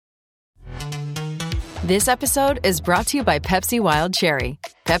This episode is brought to you by Pepsi Wild Cherry.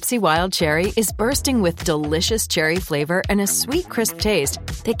 Pepsi Wild Cherry is bursting with delicious cherry flavor and a sweet, crisp taste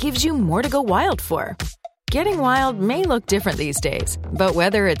that gives you more to go wild for. Getting wild may look different these days, but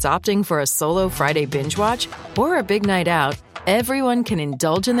whether it's opting for a solo Friday binge watch or a big night out, everyone can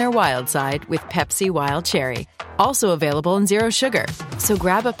indulge in their wild side with Pepsi Wild Cherry. Also available in Zero Sugar. So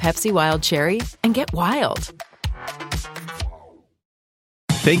grab a Pepsi Wild Cherry and get wild.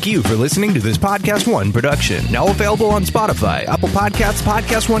 Thank you for listening to this Podcast One production. Now available on Spotify, Apple Podcasts,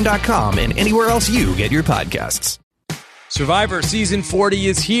 PodcastOne.com, and anywhere else you get your podcasts. Survivor Season 40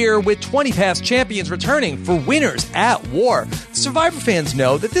 is here with 20 past champions returning for Winners at War. Survivor fans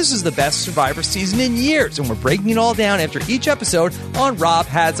know that this is the best Survivor season in years, and we're breaking it all down after each episode on Rob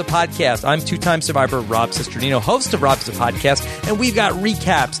Has a Podcast. I'm two-time Survivor Rob Cesternino, host of Rob Has a Podcast, and we've got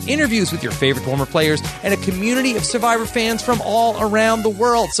recaps, interviews with your favorite former players, and a community of Survivor fans from all around the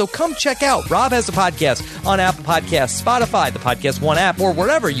world. So come check out Rob Has a Podcast on Apple Podcasts, Spotify, the Podcast One app, or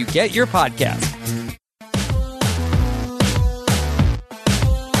wherever you get your podcasts.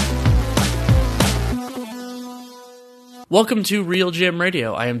 Welcome to Real GM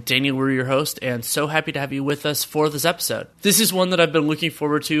Radio. I am Daniel Weir, your host, and so happy to have you with us for this episode. This is one that I've been looking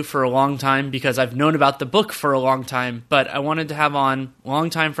forward to for a long time because I've known about the book for a long time, but I wanted to have on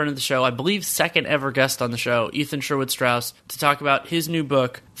longtime friend of the show, I believe second ever guest on the show, Ethan Sherwood-Strauss, to talk about his new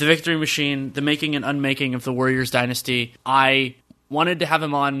book, The Victory Machine, The Making and Unmaking of the Warriors Dynasty. I wanted to have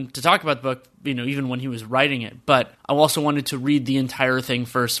him on to talk about the book, even when he was writing it, but I also wanted to read the entire thing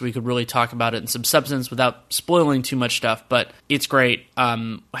first so we could really talk about it in some substance without spoiling too much stuff, but it's great.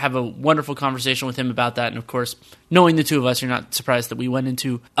 Have a wonderful conversation with him about that, and of course, knowing the two of us, you're not surprised that we went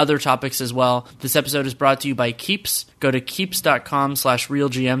into other topics as well. This episode is brought to you by Keeps. Go to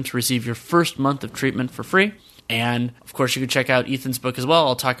keeps.com/realgm to receive your first month of treatment for free. And, of course, you can check out Ethan's book as well.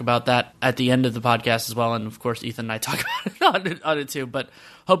 I'll talk about that at the end of the podcast as well. And, of course, Ethan and I talk about it on it too. But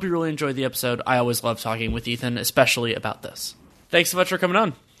hope you really enjoyed the episode. I always love talking with Ethan, especially about this. Thanks so much for coming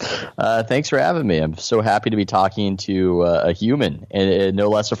on. Thanks for having me. I'm so happy to be talking to a human and no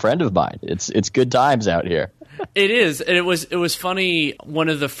less a friend of mine. It's good times out here. It is, and it was funny. One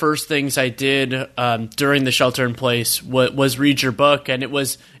of the first things I did during the shelter in place was read your book, and there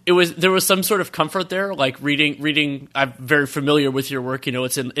was some sort of comfort there, like reading. I'm very familiar with your work.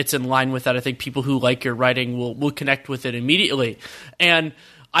 It's in line with that. I think people who like your writing will connect with it immediately, and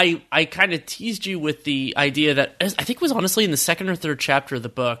I kind of teased you with the idea that I think it was honestly in the second or third chapter of the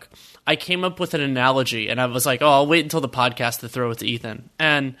book, I came up with an analogy, and I was like, I'll wait until the podcast to throw it to Ethan,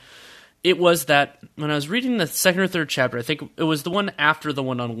 and it was that when I was reading the second or third chapter, I think it was the one after the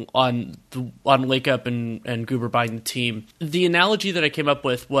one on Lake Up and Goober buying the team. The analogy that I came up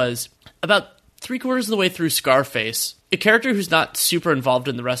with was about 3/4 of the way through Scarface, a character who's not super involved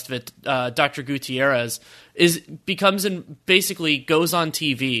in the rest of it, Dr. Gutierrez, basically goes on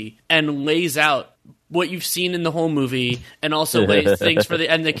TV and lays out what you've seen in the whole movie, and also lays things for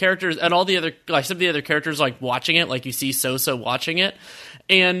the characters and all the other, like some of the other characters, like watching it, like you see Sosa watching it,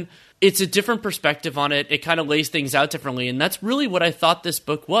 and it's a different perspective on it. It kind of lays things out differently, and that's really what I thought this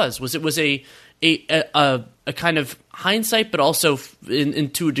book was it was a kind of hindsight, but also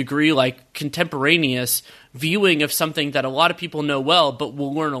to a degree like contemporaneous viewing of something that a lot of people know well, but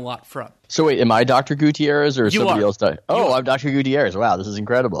will learn a lot from. So wait, am I Dr. Gutierrez or somebody else? Oh, I'm Dr. Gutierrez. Wow, this is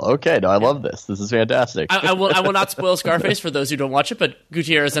incredible. Okay, no, I love this. This is fantastic. I will not spoil Scarface for those who don't watch it, but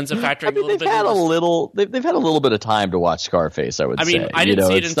Gutierrez ends up factoring a little bit. They've had a little bit of time to watch Scarface, I would say. I didn't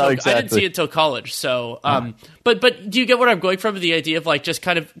see it until college. So, but do you get what I'm going from? The idea of like just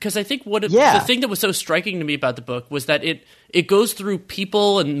kind of, because I think the thing that was so striking to me about the book was that it goes through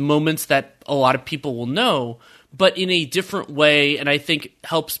people and moments that a lot of people will know, but in a different way, and I think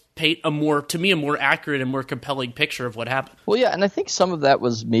helps paint a more accurate and more compelling picture of what happened. Well, yeah, and I think some of that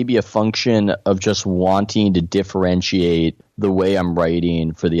was maybe a function of just wanting to differentiate the way I'm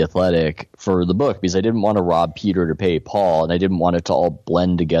writing for The Athletic for the book, because I didn't want to rob Peter to pay Paul, and I didn't want it to all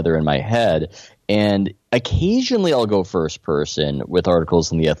blend together in my head. And occasionally I'll go first person with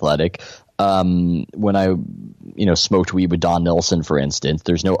articles in The Athletic. When I, smoked weed with Don Nelson, for instance,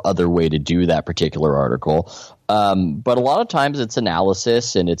 there's no other way to do that particular article. But a lot of times it's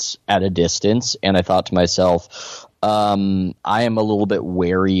analysis and it's at a distance. And I thought to myself, I am a little bit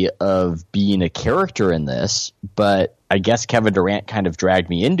wary of being a character in this, but I guess Kevin Durant kind of dragged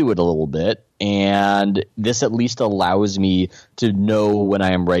me into it a little bit. And this at least allows me to know when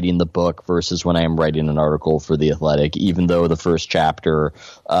I am writing the book versus when I am writing an article for The Athletic, even though the first chapter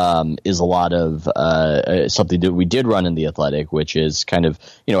is a lot of something that we did run in The Athletic, which is kind of,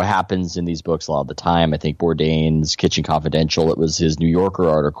 happens in these books a lot of the time. I think Bourdain's Kitchen Confidential, it was his New Yorker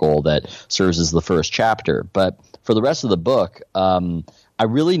article that serves as the first chapter. But for the rest of the book, I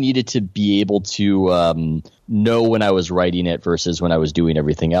really needed to be able to know when I was writing it versus when I was doing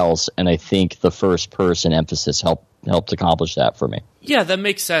everything else. And I think the first person emphasis helped accomplish that for me. Yeah, that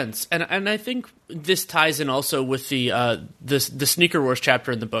makes sense. And I think this ties in also with the Sneaker Wars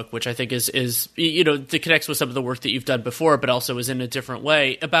chapter in the book, which I think is that connects with some of the work that you've done before, but also is in a different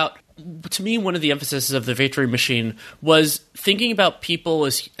way. To me, one of the emphases of the Victory Machine was thinking about people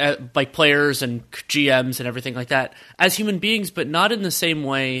as like players and GMs and everything like that as human beings, but not in the same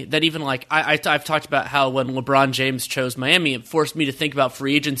way that even like I've talked about how when LeBron James chose Miami, it forced me to think about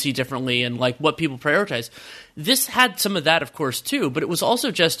free agency differently and like what people prioritize. This had some of that, of course, too, but it was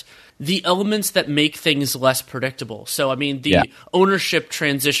also just the elements that make things less predictable. So, I mean, the ownership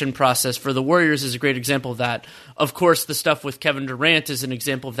transition process for the Warriors is a great example of that. Of course, the stuff with Kevin Durant is an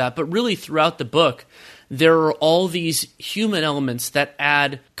example of that. But really, throughout the book, there are all these human elements that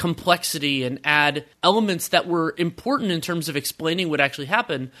add complexity and add elements that were important in terms of explaining what actually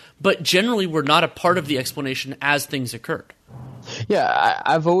happened, but generally were not a part of the explanation as things occurred. Yeah,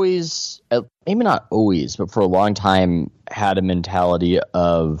 I've always, maybe not always, but for a long time had a mentality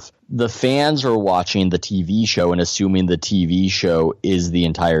of the fans are watching the TV show and assuming the TV show is the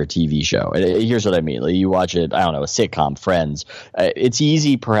entire TV show. Here's what I mean. Like you watch it, I don't know, a sitcom, Friends. It's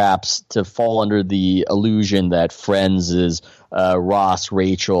easy perhaps to fall under the illusion that Friends is Ross,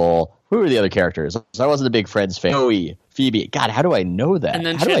 Rachel. Who are the other characters? I wasn't a big Friends fan. Joey, Phoebe. God, how do I know that? And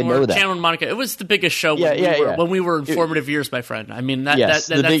then how do I know that? Chandler and Monica. It was the biggest show when we were in formative years, my friend. I mean, that's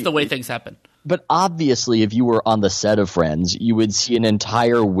the way things happen. But obviously, if you were on the set of Friends, you would see an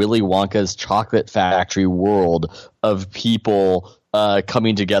entire Willy Wonka's Chocolate Factory world of people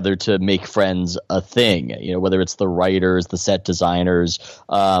coming together to make Friends a thing, whether it's the writers, the set designers,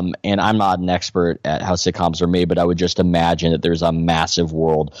 and I'm not an expert at how sitcoms are made, but I would just imagine that there's a massive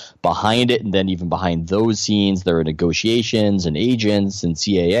world behind it. And then even behind those scenes, there are negotiations and agents and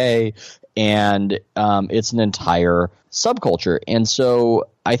CAA, and it's an entire subculture. And so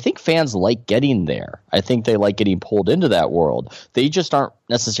I think fans like getting there. I think they like getting pulled into that world. They just aren't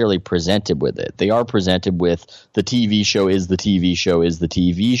necessarily presented with it. They are presented with the TV show is the TV show is the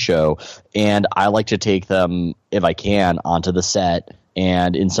TV show. And I like to take them, if I can, onto the set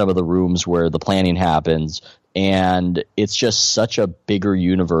and in some of the rooms where the planning happens. And it's just such a bigger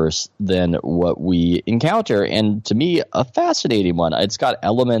universe than what we encounter. And to me, a fascinating one. It's got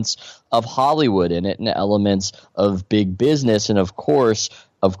elements of Hollywood in it and elements of big business. And of course,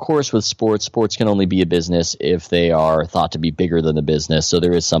 with sports can only be a business if they are thought to be bigger than the business. So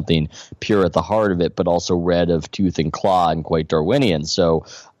there is something pure at the heart of it, but also red of tooth and claw and quite Darwinian. So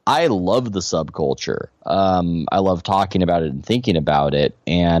I love the subculture. I love talking about it and thinking about it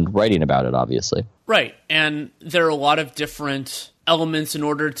and writing about it, obviously. Right. And there are a lot of different elements in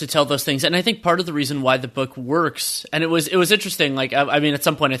order to tell those things. And I think part of the reason why the book works, and it was interesting, like, I mean, at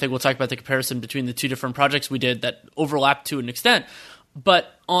some point I think we'll talk about the comparison between the two different projects we did that overlap to an extent,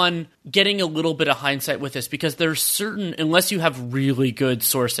 but on getting a little bit of hindsight with this, because there's certain, unless you have really good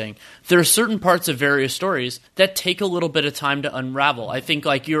sourcing, there are certain parts of various stories that take a little bit of time to unravel. I think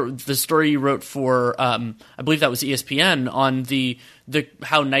like the story you wrote for, I believe that was ESPN on the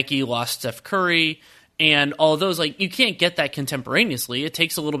how Nike lost Steph Curry and all of those, like you can't get that contemporaneously. It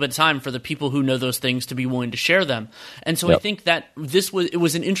takes a little bit of time for the people who know those things to be willing to share them. And so I think that it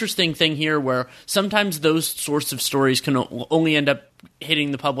was an interesting thing here where sometimes those sorts of stories can only end up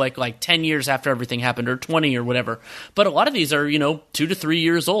hitting the public like 10 years after everything happened or 20 or whatever. But a lot of these are, 2 to 3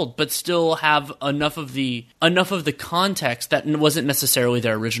 years old, but still have enough of the context that wasn't necessarily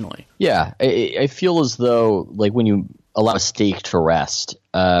there originally. Yeah. I feel as though like when you allow a stake to rest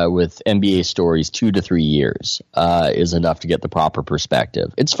with NBA stories, 2 to 3 years is enough to get the proper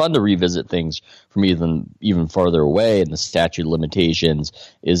perspective. It's fun to revisit things from even farther away, and the statute of limitations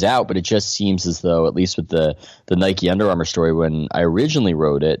is out. But it just seems as though, at least with the Nike Under Armour story, when I originally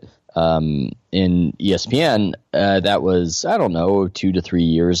wrote it in ESPN, that was, I don't know, 2 to 3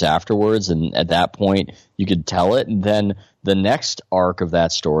 years afterwards. And at that point, you could tell it. And then the next arc of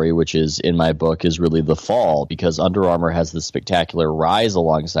that story, which is in my book, is really the fall, because Under Armour has this spectacular rise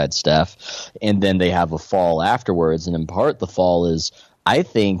alongside Steph, and then they have a fall afterwards. And in part, the fall is I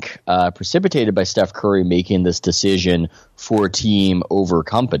think precipitated by Steph Curry making this decision for team over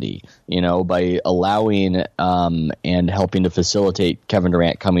company, by allowing and helping to facilitate Kevin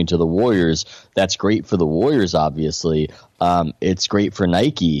Durant coming to the Warriors. That's great for the Warriors, obviously. It's great for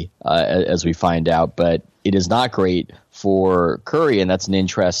Nike, as we find out, but it is not great for Curry, and that's an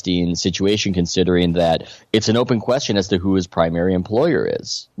interesting situation considering that it's an open question as to who his primary employer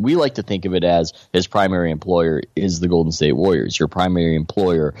is. We like to think of it as his primary employer is the Golden State Warriors. Your primary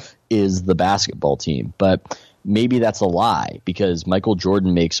employer is the basketball team. But maybe that's a lie, because Michael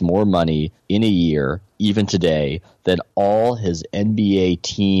Jordan makes more money in a year, even today, than all his NBA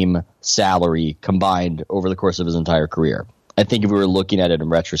team salary combined over the course of his entire career. I think if we were looking at it in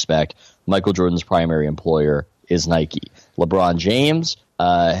retrospect, Michael Jordan's primary employer is Nike. LeBron James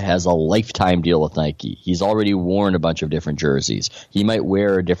has a lifetime deal with Nike. He's already worn a bunch of different jerseys. He might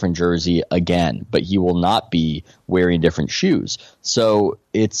wear a different jersey again, but he will not be wearing different shoes. So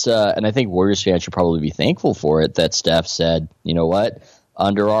it's and I think Warriors fans should probably be thankful for it that Steph said, you know what?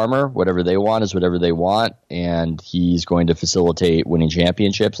 Under Armour, whatever they want is whatever they want, and he's going to facilitate winning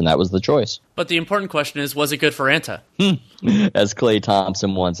championships, and that was the choice. But the important question is, was it good for Anta? As Klay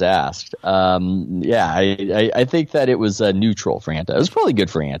Thompson once asked. I think that it was neutral for Anta. It was probably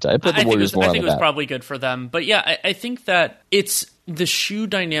good for Anta. I put the Warriors more on the it was probably good for them. But yeah, I think that it's the shoe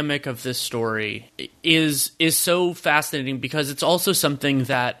dynamic of this story is so fascinating, because it's also something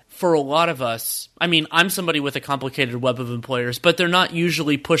that for a lot of us, I mean, I'm somebody with a complicated web of employers, but they're not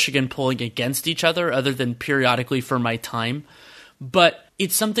usually pushing and pulling against each other other than periodically for my time. But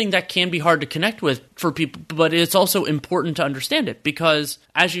it's something that can be hard to connect with for people, but it's also important to understand it because,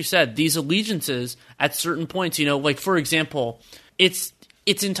 as you said, these allegiances at certain points, like for example, it's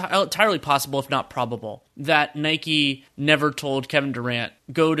entirely possible, if not probable, that Nike never told Kevin Durant,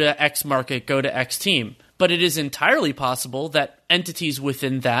 go to X market, go to X team. But it is entirely possible that entities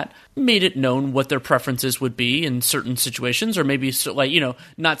within that made it known what their preferences would be in certain situations, or maybe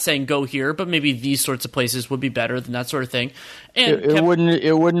not saying go here, but maybe these sorts of places would be better than that sort of thing. And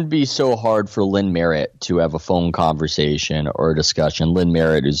it wouldn't be so hard for Lynn Merritt to have a phone conversation or a discussion. Lynn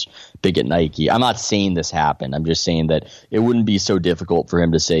Merritt is big at Nike. I'm not saying this happened. I'm just saying that it wouldn't be so difficult for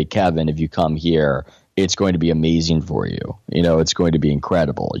him to say, Kevin, if you come here, it's going to be amazing for you. It's going to be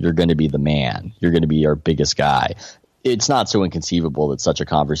incredible. You're going to be the man. You're going to be our biggest guy. It's not so inconceivable that such a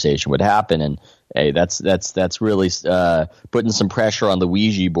conversation would happen. And hey, that's really putting some pressure on the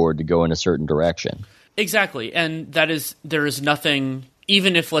Ouija board to go in a certain direction. Exactly. And there is nothing,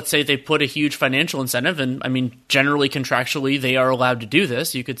 even if, let's say, they put a huge financial incentive, and I mean, generally contractually, they are allowed to do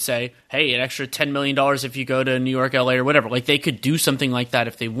this. You could say, hey, an extra $10 million if you go to New York, LA, or whatever. Like, they could do something like that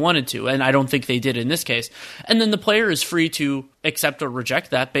if they wanted to, and I don't think they did in this case. And then the player is free to accept or reject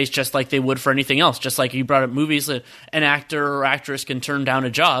that based just like they would for anything else. Just like you brought up movies, an actor or actress can turn down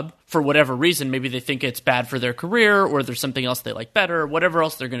a job for whatever reason. Maybe they think it's bad for their career, or there's something else they like better, or whatever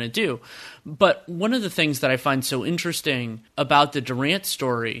else they're going to do. But one of the things that I find so interesting about the Durant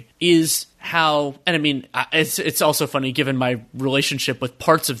story is how, and I mean, it's also funny given my relationship with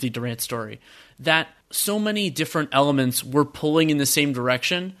parts of the Durant story, that so many different elements were pulling in the same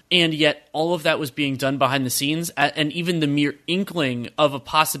direction, and yet all of that was being done behind the scenes, and even the mere inkling of a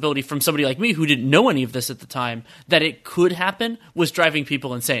possibility from somebody like me who didn't know any of this at the time that it could happen was driving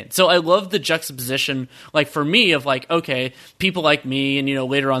people insane. So I love the juxtaposition, like for me, of like, okay, people like me and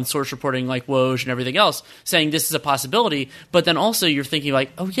later on source reporting like Woj and everything else saying this is a possibility, but then also you're thinking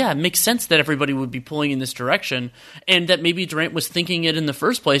like, oh yeah, it makes sense that everybody would be pulling in this direction, and that maybe Durant was thinking it in the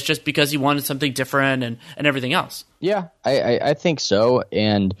first place just because he wanted something different and everything else. Yeah, I think so.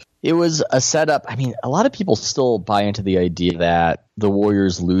 And it was a setup. I mean, a lot of people still buy into the idea that the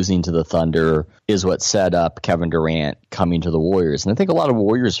Warriors losing to the Thunder is what set up Kevin Durant coming to the Warriors. And I think a lot of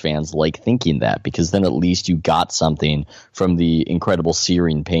Warriors fans like thinking that, because then at least you got something from the incredible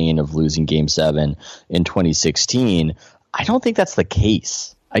searing pain of losing Game 7 in 2016. I don't think that's the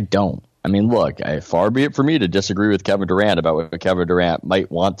case. I don't. I mean, look, far be it for me to disagree with Kevin Durant about what Kevin Durant might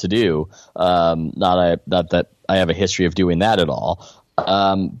want to do. Not that I have a history of doing that at all.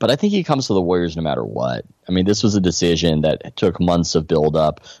 But I think he comes to the Warriors no matter what. I mean, this was a decision that took months of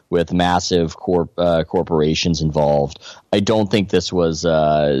buildup with massive corporations involved. I don't think this was,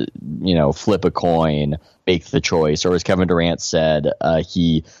 flip a coin, make the choice, or as Kevin Durant said,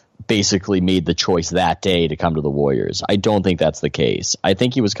 he basically made the choice that day to come to the Warriors. I don't think that's the case. I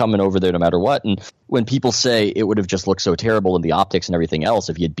think he was coming over there no matter what. And when people say it would have just looked so terrible in the optics and everything else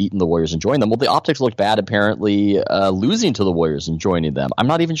if he had beaten the Warriors and joined them, well, the optics looked bad apparently losing to the Warriors and joining them. I'm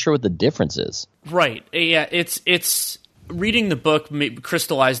not even sure what the difference is. Right. Yeah, it's reading the book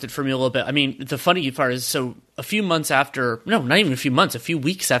crystallized it for me a little bit. I mean, the funny part is, so a few months after, no, not even a few months, a few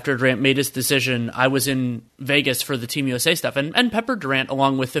weeks after Durant made his decision, I was in Vegas for the Team USA stuff, and Pepper Durant,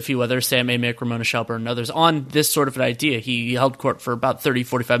 along with a few others, Sam Amick, Ramona Shelburne, and others, on this sort of an idea. He held court for about 30,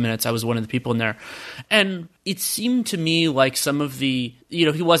 45 minutes. I was one of the people in there. And it seemed to me like some of the,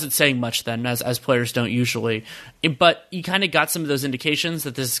 he wasn't saying much then, as players don't usually, but you kind of got some of those indications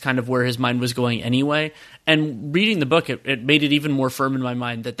that this is kind of where his mind was going anyway. And reading the book, it made it even more firm in my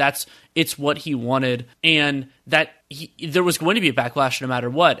mind that it's what he wanted, and that there was going to be a backlash no matter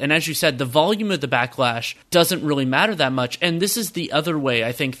what. And as you said, the volume of the backlash doesn't really matter that much. And this is the other way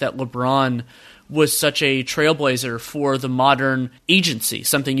I think that LeBron was such a trailblazer for the modern agency,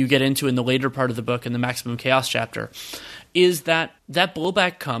 something you get into in the later part of the book in the Maximum Chaos chapter, is that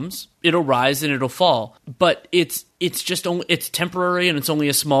blowback comes, it'll rise and it'll fall, but it's temporary and it's only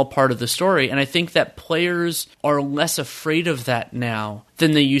a small part of the story. And I think that players are less afraid of that now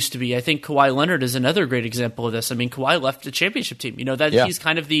than they used to be. I think Kawhi Leonard is another great example of this. I mean, Kawhi left the championship team. He's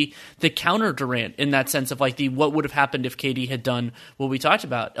kind of the counter Durant in that sense of like what would have happened if KD had done what we talked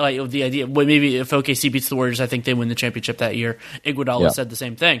about. Like the idea, well, maybe if OKC beats the Warriors, I think they win the championship that year. Iguodala said the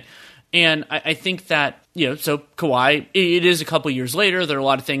same thing. And I think that, so Kawhi, it is a couple years later. There are a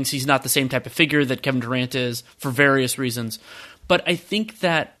lot of things. He's not the same type of figure that Kevin Durant is for various reasons. But I think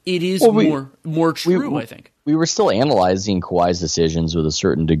that it is more true, I think. We were still analyzing Kawhi's decisions with a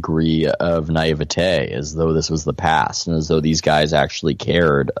certain degree of naivete, as though this was the past and as though these guys actually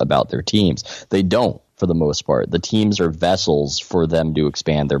cared about their teams. They don't, for the most part. The teams are vessels for them to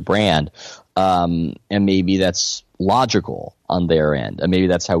expand their brand. And maybe that's logical on their end. And maybe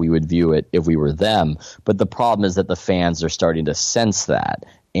that's how we would view it if we were them. But the problem is that the fans are starting to sense that.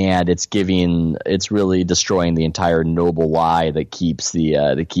 And it's really destroying the entire noble lie that keeps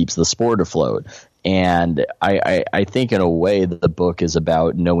the sport afloat. And I think in a way that the book is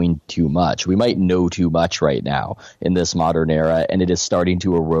about knowing too much. We might know too much right now in this modern era, and it is starting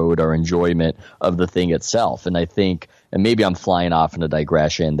to erode our enjoyment of the thing itself. And I think, and maybe I'm flying off in a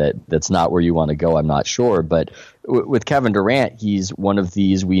digression that's not where you want to go, I'm not sure, but with Kevin Durant, he's one of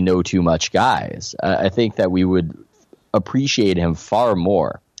these we know too much guys. I think that we would appreciate him far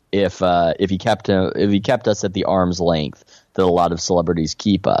more if he kept us at the arm's length that a lot of celebrities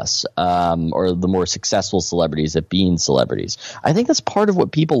keep us, or the more successful celebrities at being celebrities. I think that's part of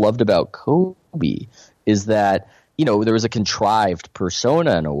what people loved about Kobe, is that, there was a contrived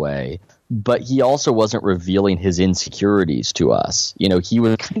persona in a way, but he also wasn't revealing his insecurities to us. He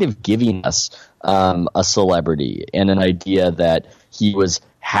was kind of giving us a celebrity and an idea that he was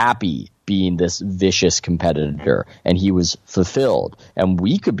happy being this vicious competitor, and he was fulfilled. And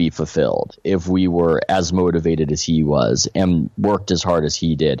we could be fulfilled if we were as motivated as he was and worked as hard as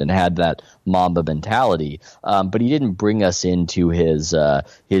he did and had that Mamba mentality. But he didn't bring us into his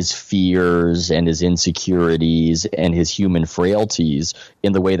fears and his insecurities and his human frailties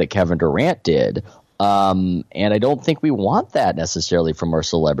in the way that Kevin Durant did. And I don't think we want that necessarily from our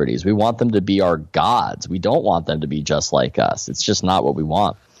celebrities. We want them to be our gods. We don't want them to be just like us. It's just not what we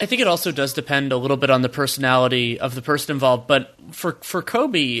want. I think it also does depend a little bit on the personality of the person involved. But for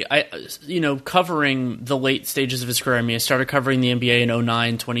Kobe, covering the late stages of his career, I started covering the NBA in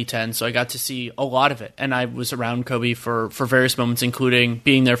 2009, 2010, so I got to see a lot of it. And I was around Kobe for various moments, including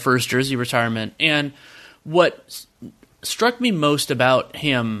being there for his jersey retirement. And what struck me most about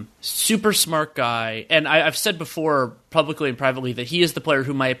him, super smart guy, and I've said before publicly and privately that he is the player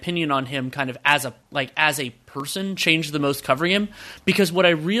who my opinion on him kind of as a person changed the most covering him, because what I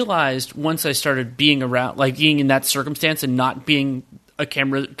realized once I started being around, like being in that circumstance and not being a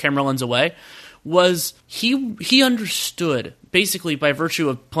camera lens away, was he understood, basically by virtue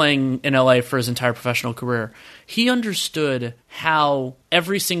of playing in LA for his entire professional career, he understood how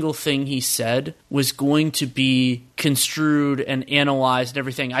every single thing he said was going to be construed and analyzed and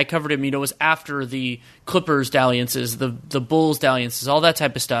everything. I covered him, it was after the Clippers dalliances, the Bulls dalliances, all that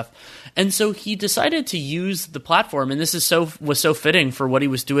type of stuff. And so he decided to use the platform, and this was so fitting for what he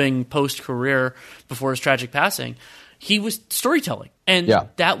was doing post-career before his tragic passing. He was storytelling. And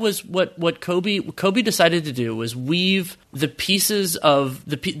that was what Kobe decided to do, was weave the pieces of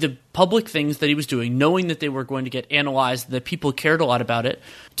the public things that he was doing, knowing that they were going to get analyzed, that people cared a lot about it,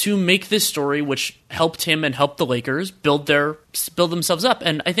 to make this story which helped him and helped the Lakers build themselves up.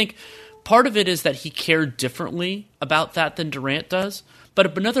 And I think part of it is that he cared differently about that than Durant does.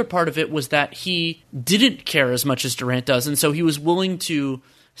 But another part of it was that he didn't care as much as Durant does. And so he was willing to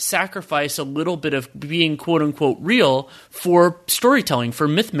sacrifice a little bit of being quote unquote real for storytelling, for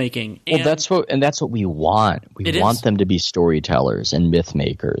myth making. Well, that's what we want. We want them to be storytellers and myth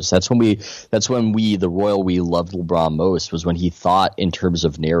makers. That's when the royal we loved LeBron most, was when he thought in terms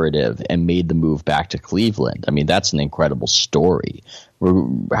of narrative and made the move back to Cleveland. I mean, that's an incredible story.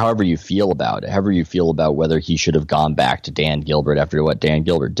 However you feel about it, however you feel about whether he should have gone back to Dan Gilbert after what Dan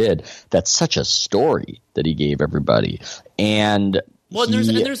Gilbert did, that's such a story that he gave everybody. And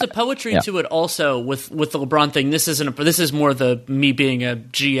there's a poetry to it also with the LeBron thing. This is more the me being a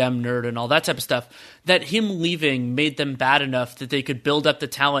GM nerd and all that type of stuff. That him leaving made them bad enough that they could build up the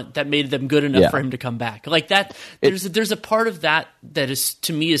talent that made them good enough for him to come back. Like that, there's a part of that is,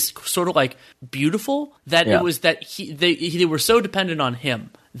 to me, is sort of like beautiful. That it was that they were so dependent on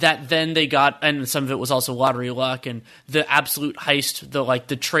him that then they got, and some of it was also lottery luck and the absolute heist,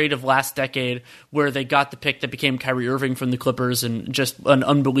 the trade of last decade where they got the pick that became Kyrie Irving from the Clippers, and just an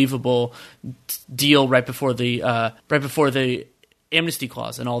unbelievable deal right before the amnesty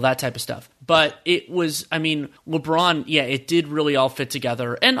clause and all that type of stuff. But it was, I mean, LeBron, it did really all fit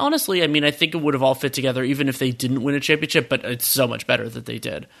together. And honestly, I mean, I think it would have all fit together even if they didn't win a championship, but it's so much better that they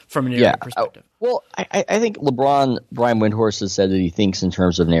did from a narrative perspective. Well, I think Brian Windhorst has said that he thinks in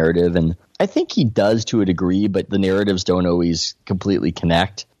terms of narrative, and I think he does to a degree, but the narratives don't always completely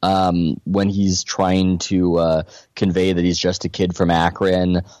connect. When he's trying to convey that he's just a kid from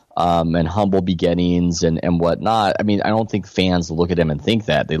Akron and humble beginnings and whatnot. I mean, I don't think fans look at him and think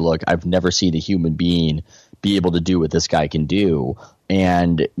that. They look, I've never seen a human being be able to do what this guy can do.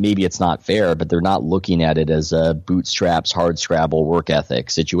 And maybe it's not fair, but they're not looking at it as a bootstraps, hard scrabble, work ethic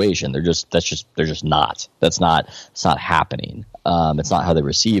situation. They're just not. It's not happening. It's not how they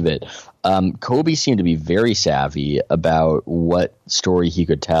receive it. Kobe seemed to be very savvy about what story he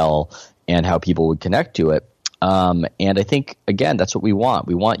could tell and how people would connect to it. And I think, again, that's what we want.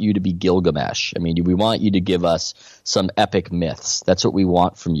 We want you to be Gilgamesh. I mean, we want you to give us some epic myths. That's what we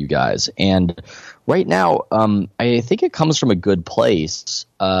want from you guys. And right now, I think it comes from a good place.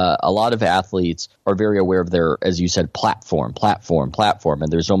 A lot of athletes are very aware of their, as you said, platform.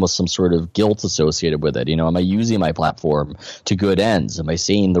 And there's almost some sort of guilt associated with it. You know, am I using my platform to good ends? Am I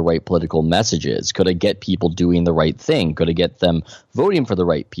saying the right political messages? Could I get people doing the right thing? Could I get them voting for the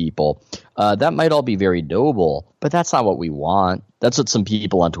right people? That might all be very noble, but that's not what we want. That's what some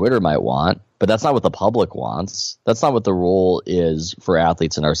people on Twitter might want, but that's not what the public wants. That's not what the role is for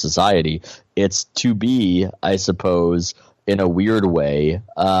athletes in our society. It's to be, I suppose, in a weird way,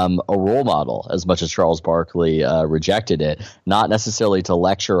 a role model, as much as Charles Barkley rejected it, not necessarily to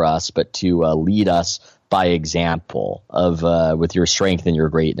lecture us, but to lead us by example of with your strength and your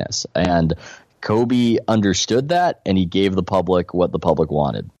greatness. And Kobe understood that, and he gave the public what the public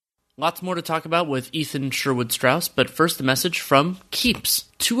wanted. Lots more to talk about with Ethan Sherwood-Strauss, but first a message from Keeps.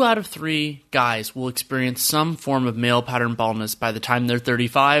 2 out of 3 guys will experience some form of male pattern baldness by the time they're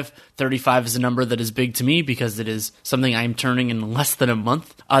 35. 35 is a number that is big to me because it is something I'm turning in less than a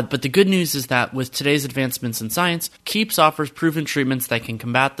month. But the good news is that with today's advancements in science, Keeps offers proven treatments that can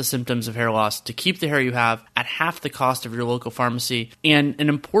combat the symptoms of hair loss to keep the hair you have at half the cost of your local pharmacy. And an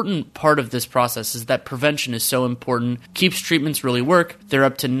important part of this process is that prevention is so important. Keeps treatments really work. They're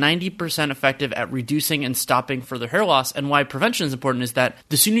up to 90% effective at reducing and stopping further hair loss. And why prevention is important is that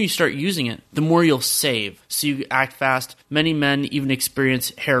the sooner you start using it, the more you'll save. So you act fast. Many men even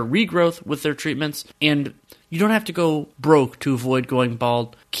experience hair regrowth with their treatments, and you don't have to go broke to avoid going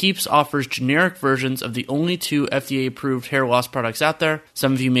bald. Keeps offers generic versions of the only 2 FDA-approved hair loss products out there.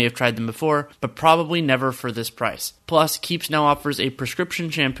 Some of you may have tried them before, but probably never for this price. Plus, Keeps now offers a prescription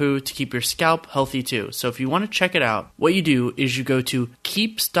shampoo to keep your scalp healthy too. So if you want to check it out, what you do is you go to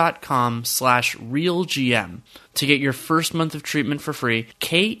keeps.com/realgm to get your first month of treatment for free.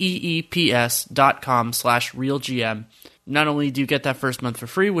 KEEPS.com/realgm. Not only do you get that first month for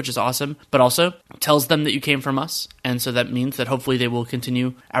free, which is awesome, but also tells them that you came from us. And so that means that hopefully they will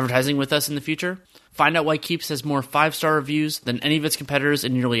continue advertising with us in the future. Find out why Keeps has more 5-star reviews than any of its competitors,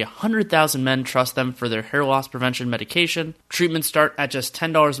 and nearly 100,000 men trust them for their hair loss prevention medication. Treatments start at just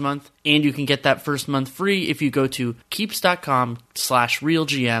 $10 a month, and you can get that first month free if you go to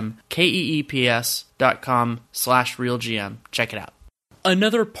keeps.com/realgm, KEEPS.com/realgm. Check it out.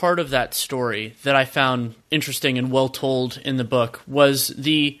 Another part of that story that I found interesting and well told in the book was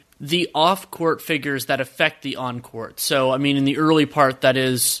the off-court figures that affect the on-court. So, I mean, in the early part, that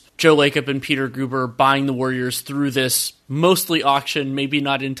is Joe Lacob and Peter Guber buying the Warriors through this mostly auction, maybe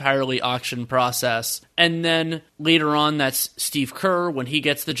not entirely auction process. And then later on, that's Steve Kerr, when he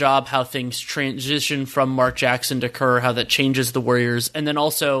gets the job, how things transition from Mark Jackson to Kerr, how that changes the Warriors. And then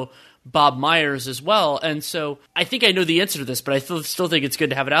also Bob Myers as well. And so I think I know the answer to this, but I still think it's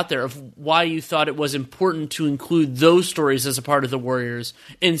good to have it out there of why you thought it was important to include those stories as a part of the Warriors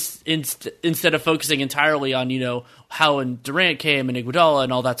instead of focusing entirely on, how and Durant came and Iguodala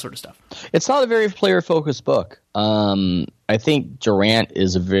and all that sort of stuff. It's not a very player-focused book. I think Durant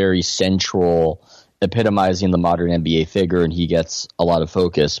is a very central, epitomizing the modern NBA figure, and he gets a lot of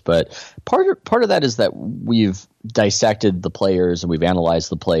focus. But part of that is that we've dissected the players and we've analyzed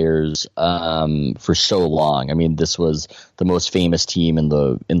the players for so long. I mean, this was the most famous team in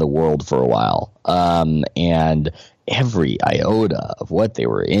the world for a while, and every iota of what they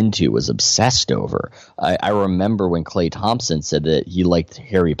were into was obsessed over. I remember when Klay Thompson said that he liked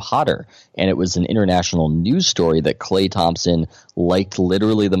Harry Potter, and it was an international news story that Klay Thompson liked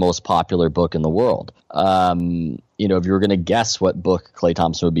literally the most popular book in the world. If you were going to guess what book Klay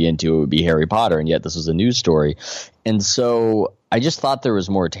Thompson would be into, it would be Harry Potter, and yet this was a news story. And so I just thought there was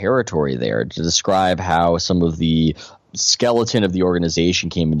more territory there to describe how some of the skeleton of the organization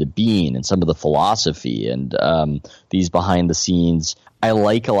came into being and some of the philosophy and these behind the scenes. I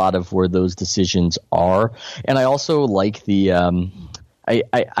like a lot of where those decisions are. And I also like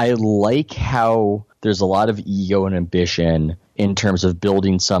I like how there's a lot of ego and ambition in terms of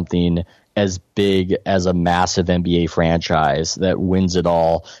building something as big as a massive NBA franchise that wins it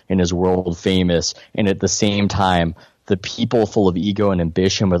all and is world famous. And at the same time, the people full of ego and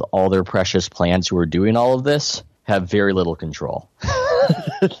ambition with all their precious plans who are doing all of this have very little control.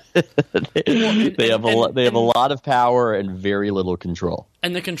 They have a lot of power and very little control.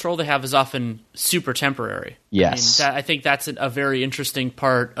 And the control they have is often super temporary. Yes. I think that's a very interesting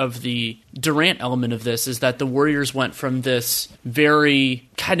part of the Durant element of this, is that the Warriors went from this very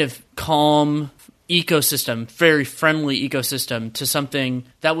kind of calm ecosystem, very friendly ecosystem, to something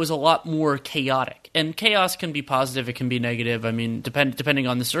that was a lot more chaotic. And chaos can be positive, it can be negative, I mean, depending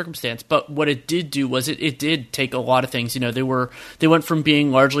on the circumstance. But what it did do was it did take a lot of things. They went from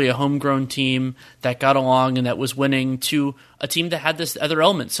being largely a homegrown team that got along and that was winning to a team that had this other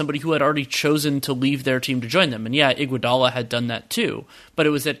element, somebody who had already chosen to leave their team to join them. And yeah, Iguodala had done that too, but it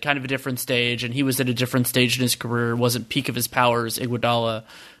was at kind of a different stage, and he was at a different stage in his career, wasn't peak of his powers, Iguodala,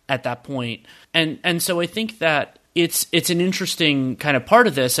 at that point. And so I think that it's an interesting kind of part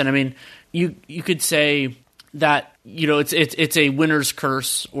of this. And I mean, you could say that, it's a winner's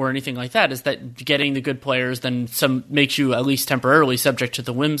curse or anything like that, is that getting the good players then makes you at least temporarily subject to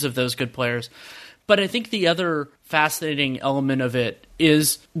the whims of those good players. But I think the other fascinating element of it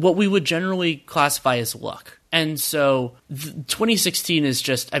is what we would generally classify as luck. And so 2016 is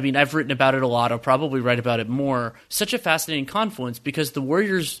just, I mean, I've written about it a lot. I'll probably write about it more. Such a fascinating confluence because the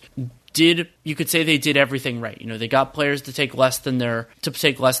Warriors you could say they did everything right. They got players to take less than their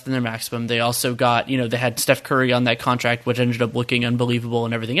maximum. They also got, they had Steph Curry on that contract, which ended up looking unbelievable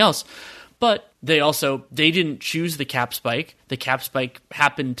and everything else. But they didn't choose the cap spike. The cap spike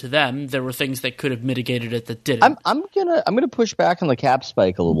happened to them. There were things that could have mitigated it that didn't. I'm gonna push back on the cap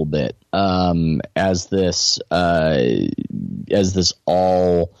spike a little bit as this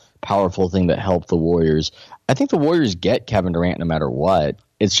all powerful thing that helped the Warriors. I think the Warriors get Kevin Durant no matter what.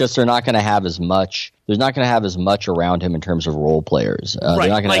 It's just they're not going to have as much. There's not going to have as much around him in terms of role players. Right, they're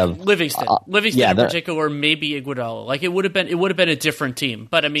not like have, Livingston in particular, maybe Iguodala. Like it would have been a different team.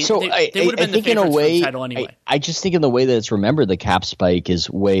 But I mean, they would have been the favorites for the title anyway. I just think in the way that it's remembered, the cap spike is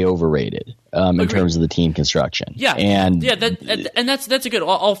way overrated in terms of the team construction. Yeah, and that's a good.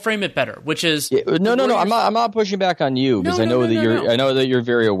 I'll frame it better, which is no. I'm not pushing back on you because I know that you're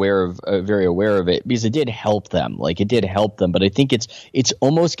very aware of it because it did help them. Like it did help them, but I think it's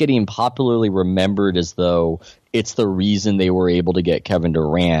almost getting popularly remembered as though it's the reason they were able to get Kevin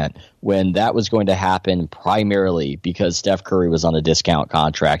Durant, when that was going to happen primarily because Steph Curry was on a discount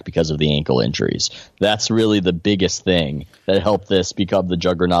contract because of the ankle injuries. That's really the biggest thing that helped this become the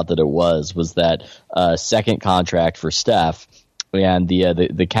juggernaut that it was that second contract for Steph and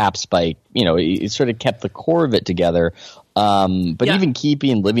the cap spike. It sort of kept the core of it together. Even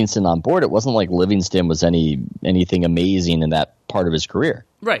keeping Livingston on board, it wasn't like Livingston was anything amazing in that part of his career.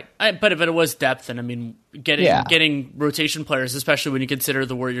 Right, but it was depth, and I mean, getting rotation players, especially when you consider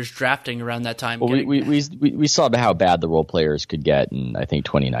the Warriors drafting around that time. Well, we saw how bad the role players could get in, I think,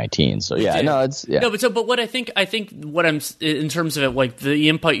 2019. So but what I think what I'm in terms of it, like the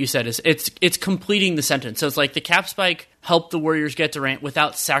input you said is it's completing the sentence. So it's like the cap spike helped the Warriors get Durant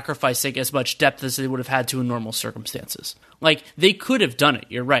without sacrificing as much depth as they would have had to in normal circumstances. Like they could have done it.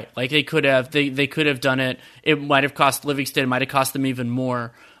 You're right. Like they could have done it. It might have cost Livingston. It might have cost them even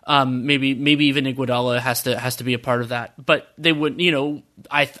more. Maybe even Iguodala has to be a part of that. But they would.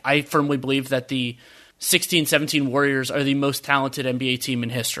 I firmly believe that the 16-17 Warriors are the most talented NBA team in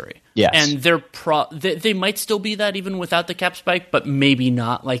history. Yes. And they might still be that even without the cap spike, but maybe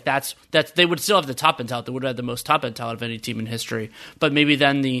not. Like that's they would still have the top end talent. They would have had the most top end talent of any team in history. But maybe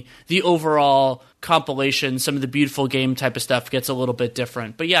then the overall compilation, some of the beautiful game type of stuff gets a little bit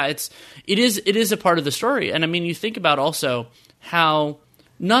different. But yeah, it is a part of the story. And I mean, you think about also how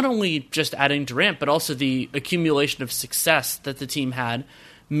not only just adding Durant, but also the accumulation of success that the team had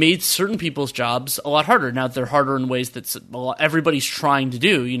made certain people's jobs a lot harder. Now, they're harder in ways that everybody's trying to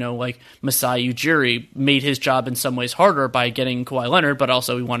do. You know, like Masai Ujiri made his job in some ways harder by getting Kawhi Leonard, but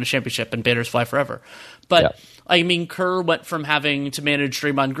also he won a championship and banners fly forever. But, yeah. I mean, Kerr went from having to manage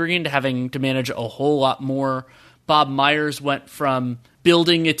Draymond Green to having to manage a whole lot more. Bob Myers went from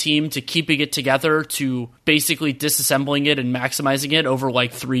building a team to keeping it together to basically disassembling it and maximizing it over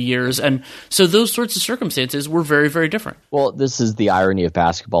like 3 years. And so those sorts of circumstances were very, very different. Well, this is the irony of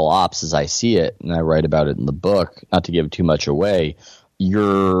basketball ops as I see it, and I write about it in the book, not to give too much away.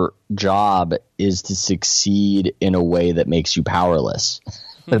 Your job is to succeed in a way that makes you powerless.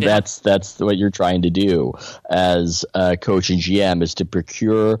 Yeah. That's what you're trying to do as a coach and GM, is to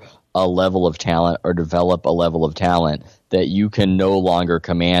procure a level of talent or develop a level of talent that you can no longer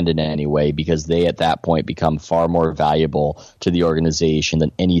command in any way, because they at that point become far more valuable to the organization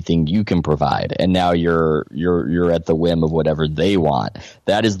than anything you can provide. And now you're at the whim of whatever they want.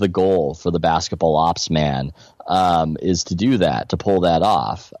 That is the goal for the basketball ops man, is to do that, to pull that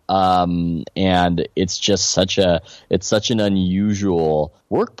off. And it's just such an unusual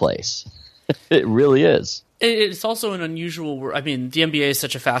workplace. It really is. It's also an unusual – I mean, the NBA is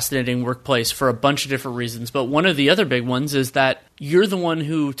such a fascinating workplace for a bunch of different reasons, but one of the other big ones is that you're the one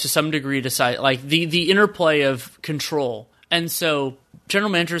who, to some degree, decide – like the interplay of control. And so general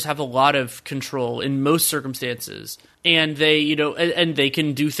managers have a lot of control in most circumstances, and they, you know, and they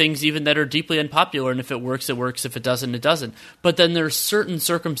can do things even that are deeply unpopular, and if it works, it works. If it doesn't, it doesn't. But then there's certain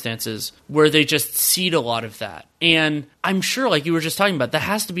circumstances where they just cede a lot of that. And I'm sure, like you were just talking about, that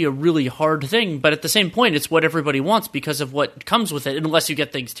has to be a really hard thing, but at the same point, it's what everybody wants because of what comes with it, unless you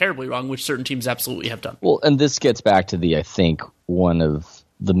get things terribly wrong, which certain teams absolutely have done. Well, and this gets back to I think, one of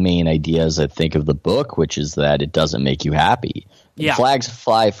the main ideas, I think, of the book, which is that it doesn't make you happy. Yeah. Flags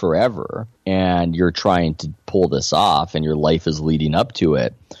fly forever, and you're trying to pull this off, and your life is leading up to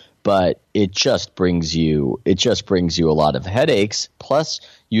it. But it just brings you a lot of headaches. Plus,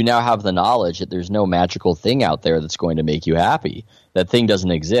 you now have the knowledge that there's no magical thing out there that's going to make you happy. That thing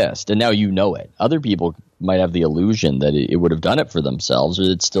doesn't exist, and now you know it. Other people might have the illusion that it would have done it for themselves, or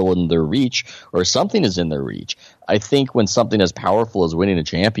it's still in their reach, or something is in their reach. I think when something as powerful as winning a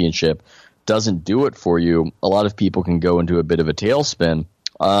championship doesn't do it for you, a lot of people can go into a bit of a tailspin.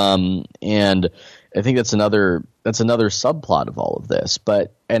 And I think that's another subplot of all of this.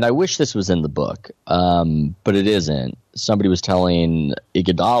 And I wish this was in the book, but it isn't. Somebody was telling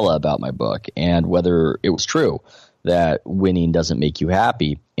Iguodala about my book and whether it was true that winning doesn't make you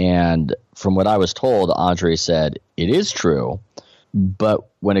happy. And from what I was told, Andre said it is true, but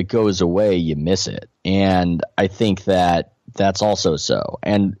when it goes away, you miss it. And I think that's also so.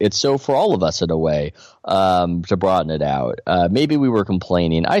 And it's so for all of us in a way, to broaden it out. Maybe we were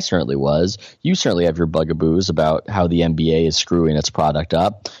complaining. I certainly was. You certainly have your bugaboos about how the NBA is screwing its product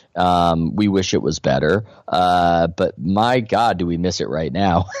up. We wish it was better. But my God, do we miss it right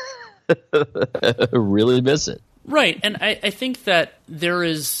now? Really miss it. Right. And I think that there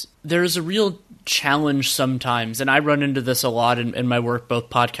is a real challenge sometimes, and I run into this a lot in my work, both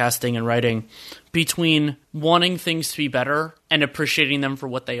podcasting and writing, between wanting things to be better and appreciating them for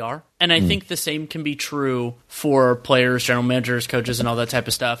what they are. And I think the same can be true for players, general managers, coaches, and all that type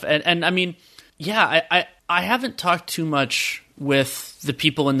of stuff. And I mean, yeah, I haven't talked too much with the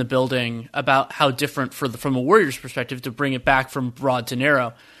people in the building about how different from a Warriors perspective, to bring it back from broad to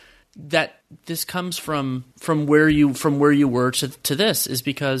narrow, that this comes from where you were to this, is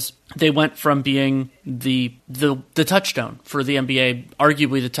because they went from being the touchstone for the NBA,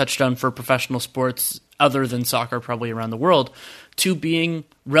 arguably the touchstone for professional sports other than soccer probably around the world, to being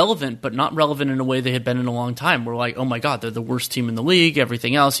relevant, but not relevant in a way they had been in a long time. We're like, oh my God, they're the worst team in the league,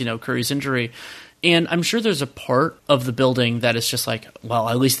 everything else, you know, Curry's injury. And I'm sure there's a part of the building that is just like, well,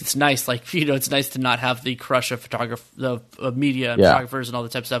 at least it's nice. Like, you know, it's nice to not have the crush of of media and photographers and all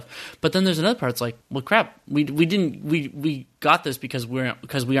that type of stuff. But then there's another part. It's like, well, crap, we got this because we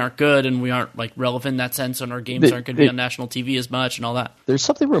aren't good and we aren't like relevant in that sense, and our games aren't going to be on national TV as much and all that. There's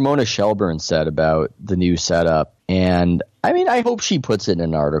something Ramona Shelburne said about the new setup, and I mean, I hope she puts it in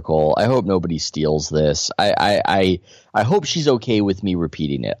an article. I hope nobody steals this. I hope she's okay with me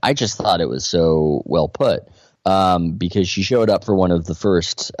repeating it. I just thought it was so well put. because she showed up for one of the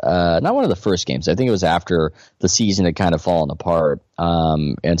first, not one of the first games. I think it was after the season had kind of fallen apart,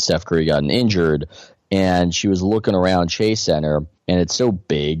 and Steph Curry gotten injured, and she was looking around Chase Center, and it's so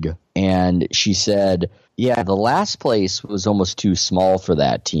big, and she said, yeah, the last place was almost too small for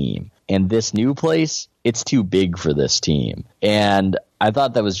that team, and this new place, it's too big for this team. And I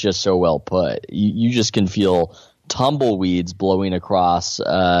thought that was just so well put. You just can feel tumbleweeds blowing across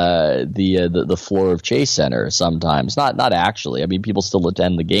the floor of Chase Center sometimes. Not actually. I mean, people still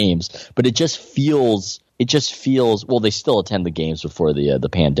attend the games, but it just feels. Well, they still attend the games before the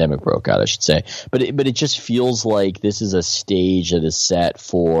pandemic broke out, I should say. But it just feels like this is a stage that is set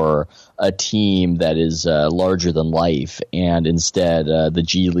for a team that is larger than life, and instead the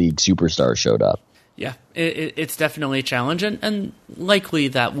G League superstar showed up. Yeah, it's definitely a challenge, and likely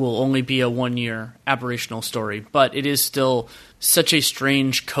that will only be a one-year aberrational story, but it is still such a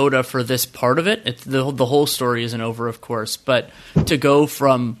strange coda for this part of it. The whole story isn't over, of course, but to go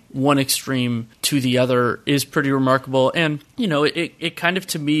from one extreme to the other is pretty remarkable. And, you know, it kind of,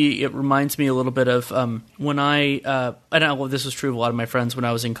 to me, it reminds me a little bit of when I know this was true of a lot of my friends when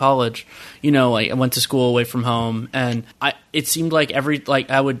I was in college. You know, I went to school away from home, and it seemed like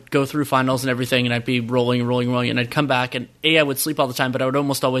I would go through finals and everything, and I'd be rolling, and I'd come back, and I would sleep all the time, but I would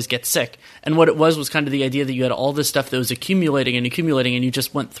almost always get sick. And what it was kind of the idea that you had all this stuff that was accumulating, and you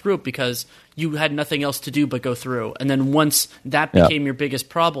just went through it because you had nothing else to do but go through. And then once that became your biggest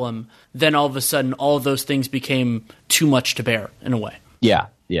problem, then all of a sudden all of those things became too much to bear in a way. Yeah.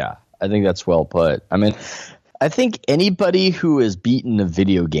 I think that's well put. I mean, I think anybody who has beaten a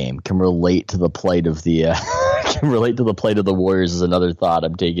video game can relate to the plight of the Warriors. Is another thought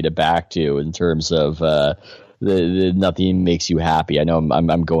I'm taking it back to in terms of the nothing makes you happy. I know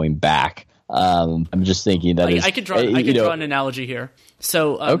I'm going back. I'm just thinking that I could draw an analogy here.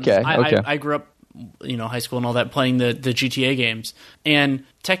 So I grew up, high school and all that, playing the GTA games, and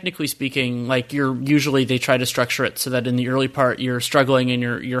technically speaking, like they try to structure it so that in the early part you're struggling and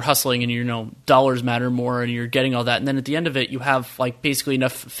you're hustling and dollars matter more and you're getting all that, and then at the end of it you have like basically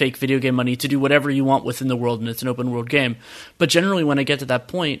enough fake video game money to do whatever you want within the world, and it's an open world game. But generally when I get to that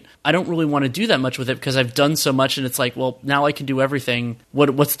point, I don't really want to do that much with it because I've done so much, and it's like, well, now I can do everything.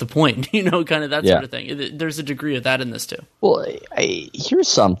 What's the point? Kind of that sort of thing. There's a degree of that in this too. Well, here's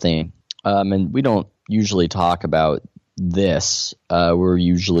something. And we don't usually talk about this. We're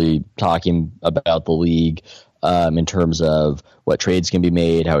usually talking about the league in terms of what trades can be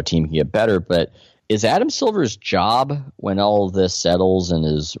made, how a team can get better. But is Adam Silver's job, when all of this settles and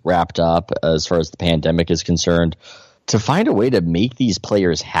is wrapped up as far as the pandemic is concerned, to find a way to make these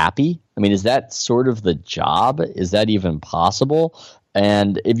players happy? I mean, is that sort of the job? Is that even possible?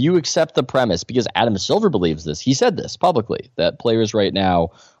 And if you accept the premise, because Adam Silver believes this, he said this publicly, that players right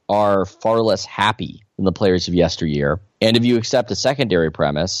now are far less happy than the players of yesteryear. And if you accept a secondary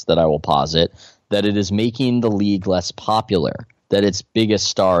premise that I will posit, that it is making the league less popular, that its biggest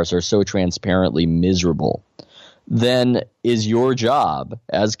stars are so transparently miserable, then is your job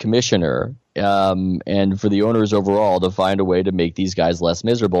as commissioner and for the owners overall to find a way to make these guys less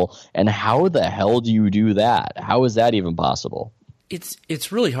miserable. And how the hell do you do that? How is that even possible?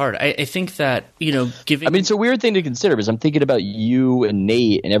 It's really hard. I think that, giving... I mean, it's a weird thing to consider because I'm thinking about you and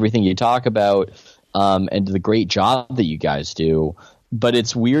Nate and everything you talk about and the great job that you guys do. But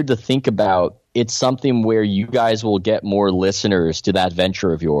it's weird to think about. It's something where you guys will get more listeners to that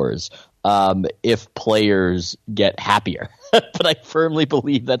venture of yours if players get happier. But I firmly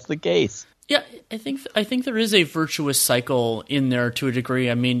believe that's the case. Yeah, I think there is a virtuous cycle in there to a degree.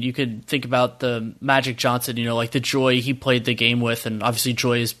 I mean, you could think about the Magic Johnson, like the joy he played the game with, and obviously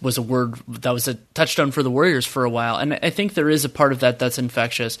joy was a word that was a touchstone for the Warriors for a while. And I think there is a part of that that's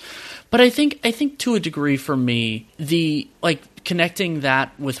infectious. But I think to a degree for me, the connecting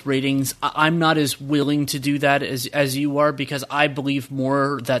that with ratings, I'm not as willing to do that as you are, because I believe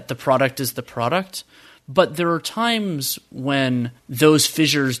more that the product is the product. But there are times when those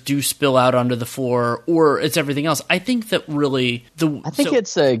fissures do spill out onto the floor, or it's everything else. I think that really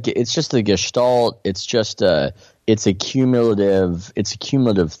it's just a gestalt. It's just it's a cumulative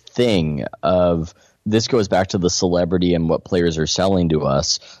thing of this. Goes back to the celebrity and what players are selling to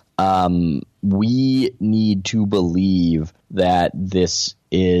us. We need to believe that this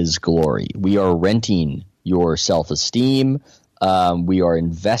is glory. We are renting your self-esteem. We are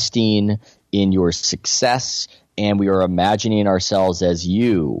investing in your success, and we are imagining ourselves as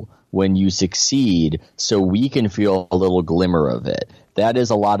you when you succeed so we can feel a little glimmer of it. That is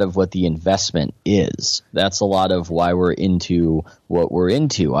a lot of what the investment is. That's a lot of why we're into what we're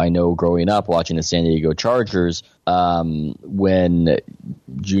into. I know growing up watching the San Diego Chargers, when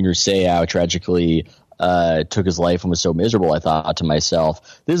Junior Seau tragically took his life and was so miserable, I thought to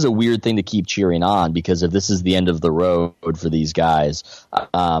myself, this is a weird thing to keep cheering on, because if this is the end of the road for these guys,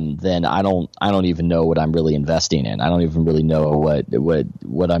 then I don't even know what I'm really investing in. I don't even really know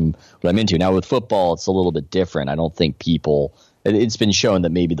what I'm into. Now with football, it's a little bit different. I don't think it's been shown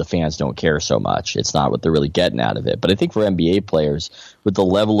that maybe the fans don't care so much. It's not what they're really getting out of it. But I think for NBA players, with the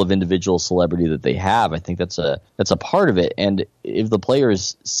level of individual celebrity that they have, I think that's a part of it. And if the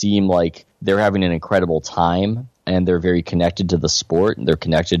players seem like they're having an incredible time and they're very connected to the sport and they're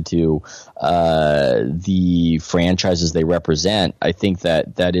connected to the franchises they represent, I think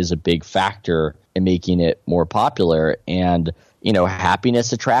that is a big factor in making it more popular. And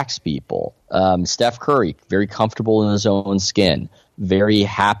happiness attracts people. Steph Curry, very comfortable in his own skin, very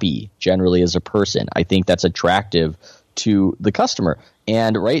happy generally as a person. I think that's attractive to the customer.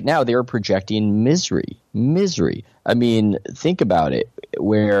 And right now they are projecting misery. I mean, think about it,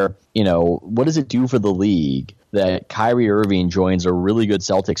 where, what does it do for the league that Kyrie Irving joins a really good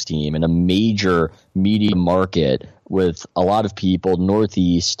Celtics team in a major media market with a lot of people,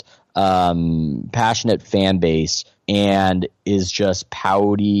 Northeast, passionate fan base, and is just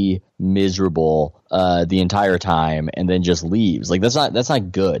pouty, miserable the entire time, and then just leaves? Like, that's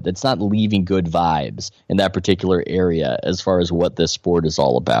not good. That's not leaving good vibes in that particular area as far as what this sport is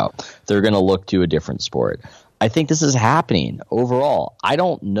all about. They're going to look to a different sport. I think this is happening overall. I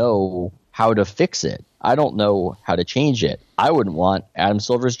don't know how to fix it. I don't know how to change it. I wouldn't want Adam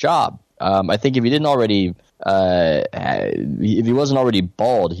Silver's job. I think if he didn't already, if he wasn't already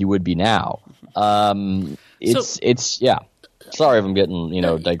bald, he would be now. Yeah. Sorry if I'm getting,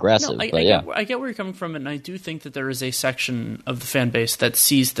 digressive. I get where you're coming from, and I do think that there is a section of the fan base that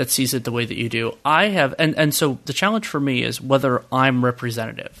sees it the way that you do. I have, and so the challenge for me is whether I'm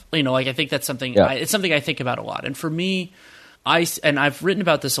representative. I think that's something. Yeah. It's something I think about a lot, and for me, I've written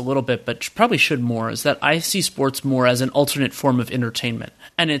about this a little bit, but probably should more, is that I see sports more as an alternate form of entertainment,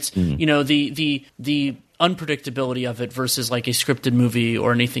 and it's the unpredictability of it versus like a scripted movie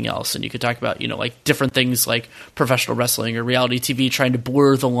or anything else. And you could talk about, like different things like professional wrestling or reality TV trying to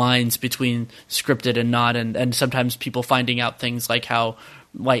blur the lines between scripted and not. And sometimes people finding out things like how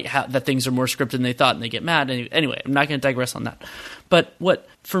that things are more scripted than they thought and they get mad. Anyway, I'm not going to digress on that. But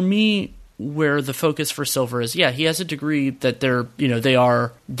for me, where the focus for Silver is, he has a degree that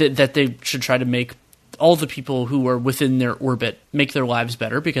that they should try to make all the people who are within their orbit make their lives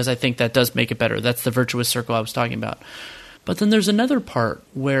better, because I think that does make it better. That's the virtuous circle I was talking about. But then there's another part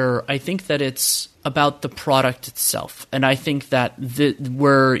where I think that it's about the product itself. And I think that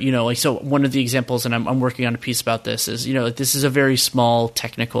so one of the examples, and I'm working on a piece about this, is, this is a very small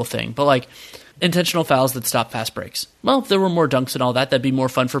technical thing, but like intentional fouls that stop fast breaks. Well, if there were more dunks and all that, that'd be more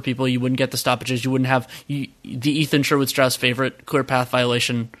fun for people. You wouldn't get the stoppages. You wouldn't have the Ethan Sherwood-Strauss favorite clear path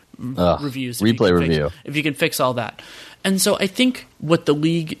violation reviews. Replay review. If you can fix all that. And so I think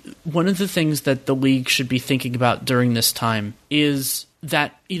one of the things that the league should be thinking about during this time is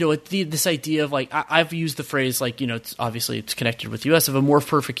that, this idea of I've used the phrase it's connected with US, of a more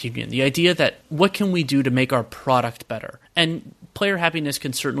perfect union. The idea that what can we do to make our product better? And player happiness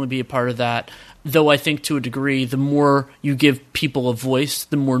can certainly be a part of that, though I think to a degree, the more you give people a voice,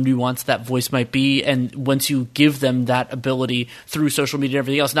 the more nuanced that voice might be. And once you give them that ability through social media and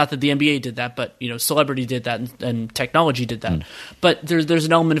everything else, not that the NBA did that, but celebrity did that and technology did that. But there's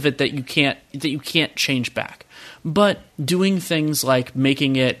an element of it that you can't change back. But doing things like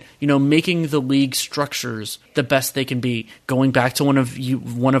making the league structures the best they can be, going back to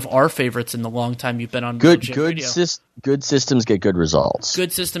one of our favorites in the long time you've been on good systems get good results.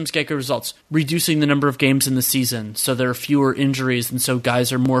 Good systems get good results. Reducing the number of games in the season so there are fewer injuries and so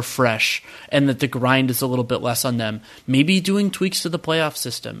guys are more fresh and that the grind is a little bit less on them. Maybe doing tweaks to the playoff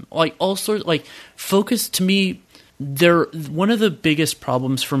system. Focus to me. One of the biggest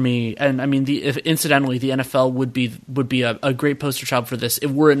problems for me, and I mean, incidentally, the NFL would be a great poster child for this,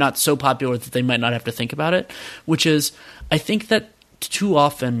 were it not so popular that they might not have to think about it, which is, I think that too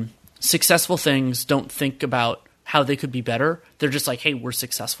often successful things don't think about how they could be better. They're just like, hey, we're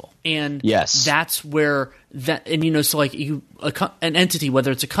successful. And yes, that's where an entity,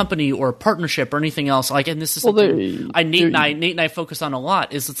 whether it's a company or a partnership or anything else, and this is something Nate and I focus on a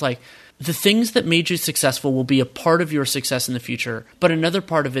lot, is it's like, the things that made you successful will be a part of your success in the future, but another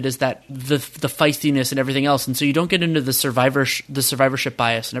part of it is that the feistiness and everything else, and so you don't get into the survivorship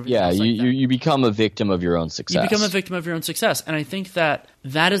bias and everything else like that. You become a victim of your own success. You become a victim of your own success, and I think that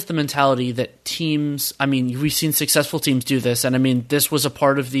is the mentality that teams – I mean, we've seen successful teams do this, and I mean, this was a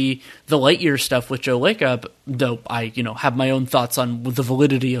part of the Lightyear stuff with Joe Lacob, though I have my own thoughts on the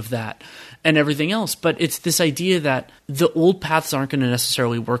validity of that. and everything else. But it's this idea that the old paths aren't going to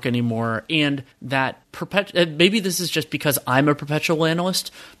necessarily work anymore, and that maybe this is just because I'm a perpetual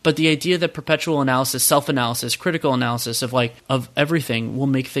analyst, but the idea that perpetual analysis, self-analysis, critical analysis of everything will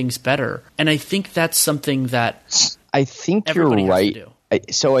make things better. And I think that's something that I think everybody you're right. has to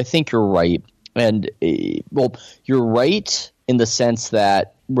do. So I think you're right. And, you're right in the sense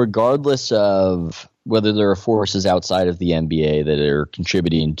that regardless of whether there are forces outside of the NBA that are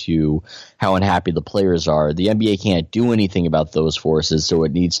contributing to how unhappy the players are, the NBA can't do anything about those forces, so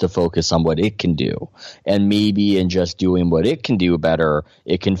it needs to focus on what it can do. And maybe in just doing what it can do better,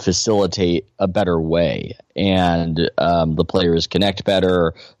 it can facilitate a better way. And the players connect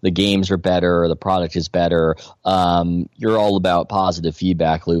better, the games are better, the product is better. You're all about positive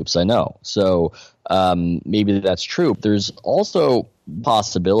feedback loops, I know. So maybe that's true. There's also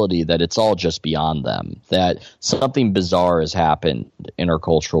possibility that it's all just beyond them, that something bizarre has happened in our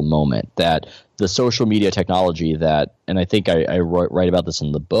cultural moment, that the social media technology that, and I think I write about this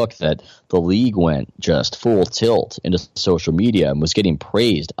in the book, that the league went just full tilt into social media and was getting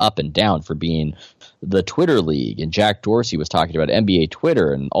praised up and down for being the Twitter league. And Jack Dorsey was talking about NBA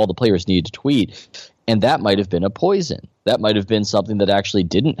Twitter and all the players needed to tweet. And that might have been a poison. That might have been something that actually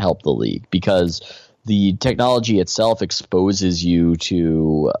didn't help the league, because the technology itself exposes you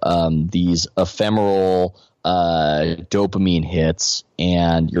to these ephemeral dopamine hits,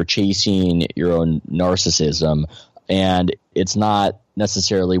 and you're chasing your own narcissism, and it's not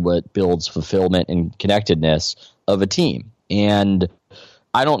necessarily what builds fulfillment and connectedness of a team. And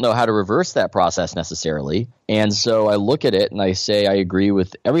I don't know how to reverse that process necessarily. And so I look at it and I say I agree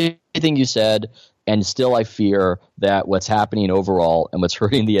with everything you said. And still, I fear that what's happening overall and what's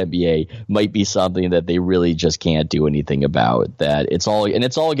hurting the NBA might be something that they really just can't do anything about. That it's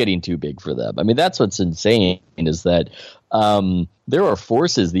all getting too big for them. I mean, that's what's insane, is that there are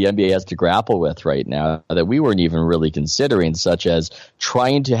forces the NBA has to grapple with right now that we weren't even really considering, such as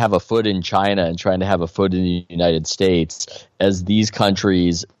trying to have a foot in China and trying to have a foot in the United States, as these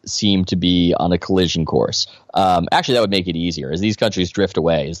countries seem to be on a collision course. Actually, that would make it easier, as these countries drift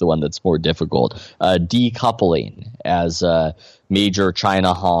away is the one that's more difficult. Decoupling, as major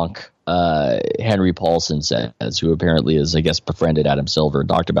China honk Henry Paulson says, who apparently is, I guess, befriended Adam Silver and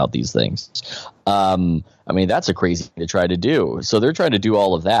talked about these things. I mean, that's a crazy thing to try to do. So they're trying to do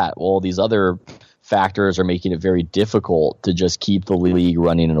all of that. Well, these other factors are making it very difficult to just keep the league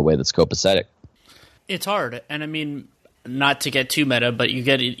running in a way that's copacetic. It's hard. And I mean, not to get too meta, but you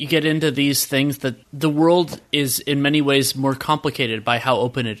get into these things that the world is in many ways more complicated by how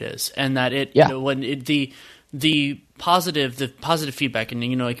open it is, and that the positive feedback,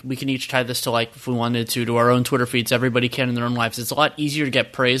 and like we can each tie this to, like, if we wanted to our own Twitter feeds, everybody can in their own lives. It's a lot easier to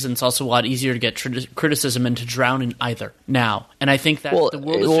get praise, and it's also a lot easier to get criticism and to drown in either now. And I think that the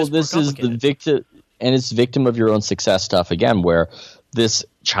world is just this more is the victim, and it's victim of your own success stuff again, where this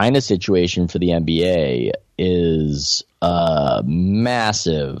China situation for the NBA is a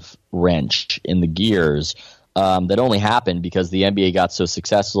massive wrench in the gears. That only happened because the NBA got so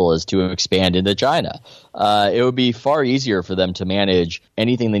successful as to expand into China. It would be far easier for them to manage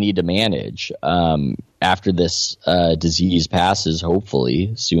anything they need to manage after this disease passes,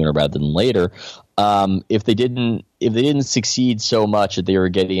 hopefully sooner rather than later. If they didn't succeed so much that they were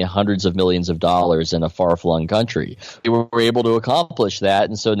getting hundreds of millions of dollars in a far-flung country, they were able to accomplish that,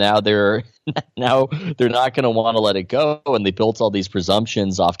 and so now they're not going to want to let it go, and they built all these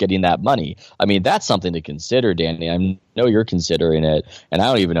presumptions off getting that money. I mean, that's something to consider, Danny. I know you're considering it, and I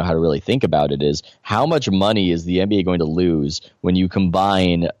don't even know how to really think about it, is how much money is the NBA going to lose when you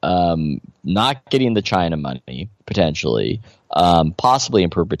combine not getting the China money, potentially, possibly in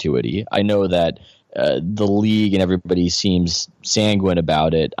perpetuity. I know that the league and everybody seems sanguine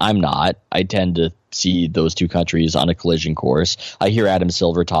about it. I'm not. I tend to see those two countries on a collision course. I hear Adam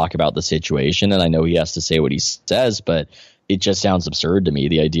Silver talk about the situation, and I know he has to say what he says, but it just sounds absurd to me,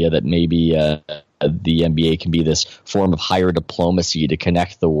 the idea that maybe the NBA can be this form of higher diplomacy to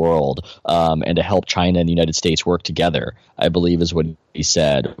connect the world and to help China and the United States work together, I believe is what he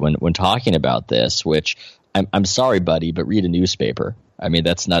said when talking about this, which I'm sorry, buddy, but read a newspaper. I mean,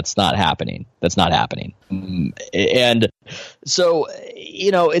 that's not happening. That's not happening. And so,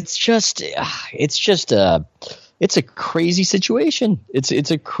 it's a crazy situation.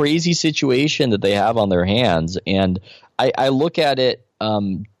 It's a crazy situation that they have on their hands. And I look at it,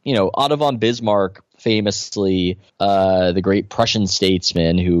 Otto von Bismarck, famously the great Prussian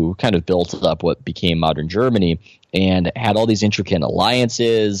statesman who kind of built up what became modern Germany and had all these intricate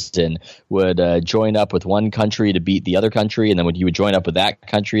alliances and would join up with one country to beat the other country, and then when he would join up with that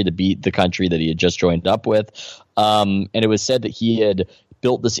country to beat the country that he had just joined up with. And it was said that he had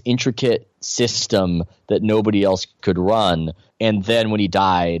built this intricate system that nobody else could run. And then when he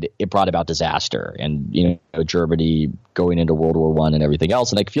died, it brought about disaster and, Germany going into World War I and everything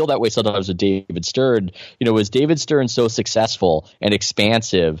else. And I feel that way sometimes with David Stern. Was David Stern so successful and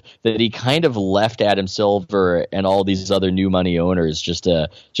expansive that he kind of left Adam Silver and all these other new money owners just a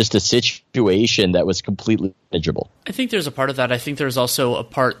situation that was completely manageable? I think there's a part of that. I think there's also a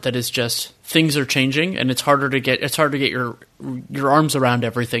part that is just things are changing, and it's harder to get your arms around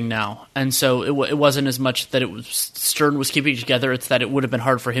everything now. And so it wasn't as much that Stern was keeping it together. It's that it would have been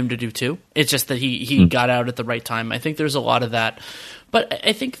hard for him to do too. It's just that he got out at the right time. I think there's a lot of that. But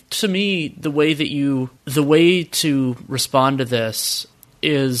I think to me, the way to respond to this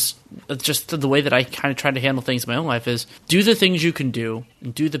is just the way that I kind of try to handle things in my own life is do the things you can do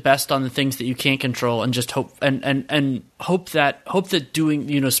and do the best on the things that you can't control, and just hope and hope that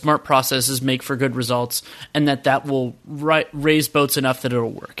doing smart processes make for good results, and that will raise boats enough that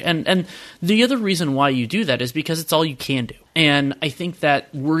it'll work. And the other reason why you do that is because it's all you can do. And I think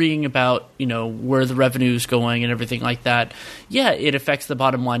that worrying about, where the revenue is going and everything like that, yeah, it affects the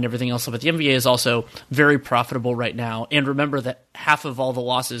bottom line and everything else. But the NBA is also very profitable right now. And remember that half of all the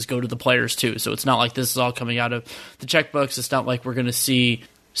losses go to the players too. So it's not like this is all coming out of the checkbooks. It's not like we're going to see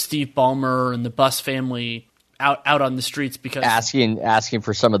Steve Ballmer and the Buss family out on the streets because asking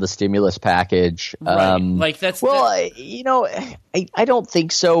for some of the stimulus package. Right. I don't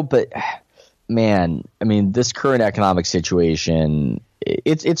think so, but man, I mean, this current economic situation,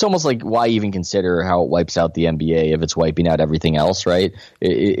 it's almost like why even consider how it wipes out the NBA if it's wiping out everything else, right?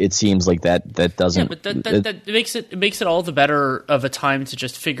 It seems like that doesn't. Yeah, but that makes it all the better of a time to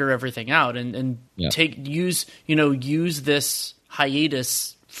just figure everything out and use this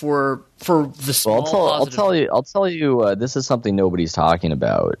hiatus for the small. Well, I'll tell you. This is something nobody's talking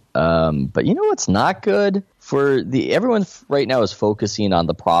about. But what's not good? Everyone right now is focusing on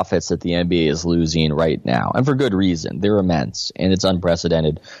the profits that the NBA is losing right now, and for good reason. They're immense, and it's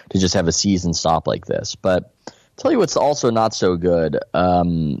unprecedented to just have a season stop like this. But I'll tell you what's also not so good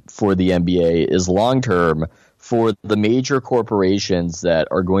for the NBA is long term for the major corporations that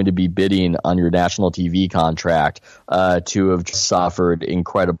are going to be bidding on your national TV contract to have suffered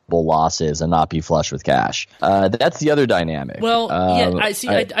incredible losses and not be flush with cash. That's the other dynamic. Well, I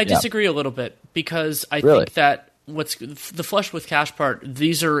disagree a little bit because I think that what's the flush with cash part,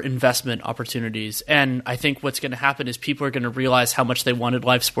 these are investment opportunities. And I think what's going to happen is people are going to realize how much they wanted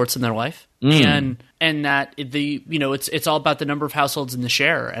live sports in their life. And that it's all about the number of households in the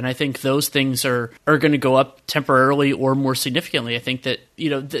share. And I think those things are going to go up temporarily or more significantly. I think that,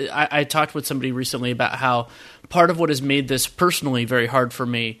 I talked with somebody recently about how part of what has made this personally very hard for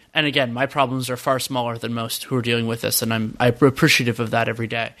me, and again, my problems are far smaller than most who are dealing with this, and I'm appreciative of that every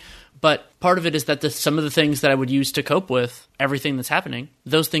day. But part of it is that some of the things that I would use to cope with everything that's happening,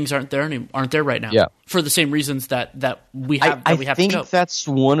 those things aren't there right now. Yeah. For the same reasons that we have to cope. I think that's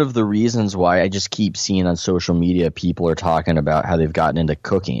one of the reasons why I just keep seeing on social media people are talking about how they've gotten into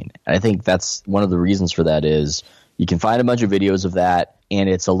cooking. And I think that's one of the reasons for that is you can find a bunch of videos of that, and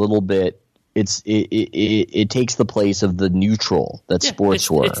it's a little bit it takes the place of the neutral that sports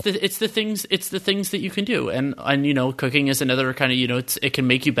were. It's the things that you can do, and cooking is another kind of it can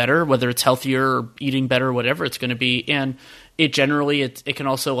make you better, whether it's healthier or eating better or whatever it's going to be, and it generally it can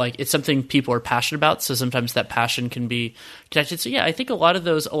also it's something people are passionate about, so sometimes that passion can be connected. So yeah, I think a lot of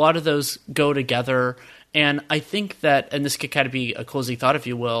those go together. And I think that, and this could kind of be a closing thought, if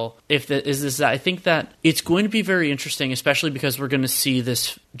you will, I think that it's going to be very interesting, especially because we're going to see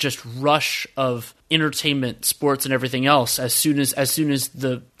this just rush of entertainment, sports, and everything else as soon as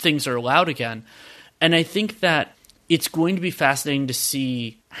the things are allowed again. And I think that it's going to be fascinating to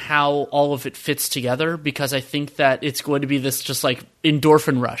see how all of it fits together, because I think that it's going to be this just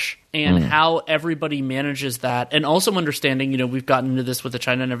endorphin rush, and how everybody manages that, and also understanding, we've gotten into this with the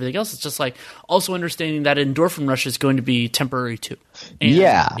China and everything else. It's just also understanding that endorphin rush is going to be temporary too.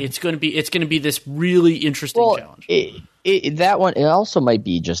 And it's going to be this really interesting challenge. That one, it also might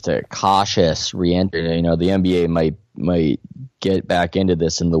be just a cautious re-entry. The NBA might get back into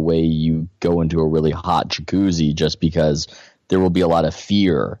this in the way you go into a really hot jacuzzi, just because there will be a lot of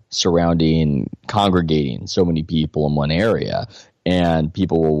fear surrounding congregating so many people in one area, and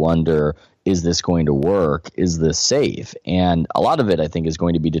people will wonder, is this going to work? Is this safe? And a lot of it, I think, is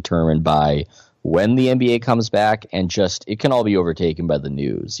going to be determined by when the NBA comes back, and just it can all be overtaken by the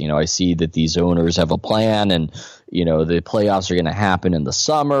news. I see that these owners have a plan, and the playoffs are going to happen in the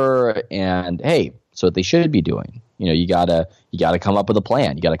summer, and hey, so what they should be doing. You gotta come up with a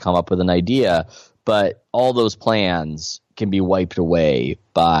plan. You gotta come up with an idea, but all those plans can be wiped away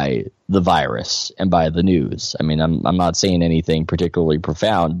by the virus and by the news. I mean, I'm not saying anything particularly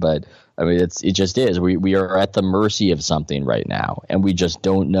profound, but I mean, it just is. We are at the mercy of something right now, and we just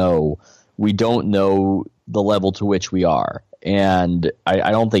don't know. We don't know the level to which we are, and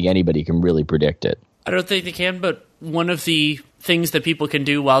I don't think anybody can really predict it. I don't think they can, but one of the things that people can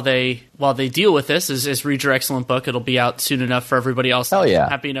do while they deal with this is read your excellent book. It'll be out soon enough for everybody else. Hell yeah.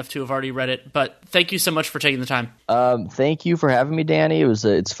 Happy enough to have already read it. But thank you so much for taking the time. Thank you for having me, Danny.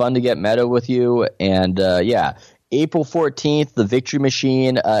 It's fun to get meta with you, and April 14th, The Victory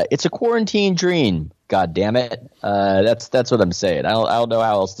Machine. It's a quarantine dream. God damn it. That's what I'm saying. I don't know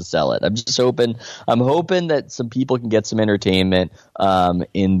how else to sell it. I'm hoping that some people can get some entertainment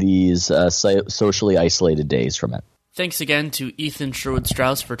in these socially isolated days from it. Thanks again to Ethan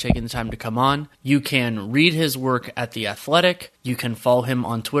Sherwood-Strauss for taking the time to come on. You can read his work at The Athletic. You can follow him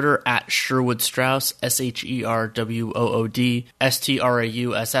on Twitter at Sherwood Strauss,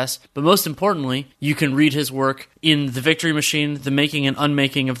 SherwoodStrauss. But most importantly, you can read his work in The Victory Machine, The Making and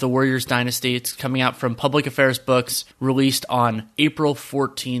Unmaking of the Warriors Dynasty. It's coming out from Public Affairs Books, released on April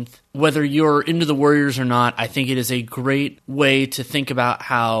 14th. Whether you're into the Warriors or not, I think it is a great way to think about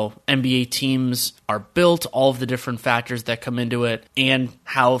how NBA teams are built, all of the different factors that come into it, and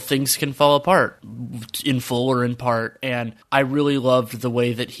how things can fall apart in full or in part. And I really loved the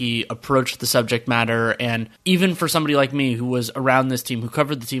way that he approached the subject matter. And even for somebody like me who was around this team, who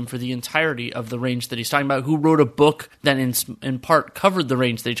covered the team for the entirety of the range that he's talking about, who wrote a book that in part covered the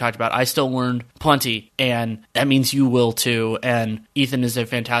range that he talked about, I still learned plenty. And that means you will too. And Ethan is a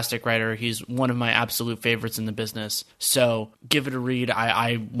fantastic writer. He's one of my absolute favorites in the business. So give it a read.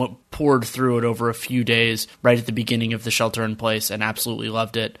 I poured through it over a few days right at the beginning of the shelter in place and absolutely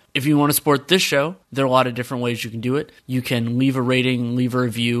loved it. If you want to support this show, there are a lot of different ways you can do it. You can leave a rating, leave a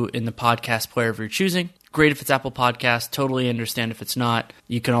review in the podcast player of your choosing. Great if it's Apple Podcasts. Totally understand if it's not.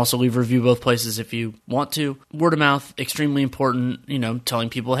 You can also leave a review both places if you want to. Word of mouth, extremely important. Telling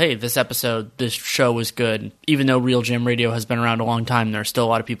people, hey, this show was good. Even though Real Jam Radio has been around a long time, there are still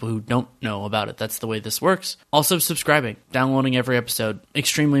a lot of people who don't know about it. That's the way this works. Also, subscribing, downloading every episode.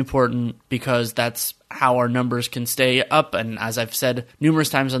 Extremely important because that's how our numbers can stay up. And as I've said numerous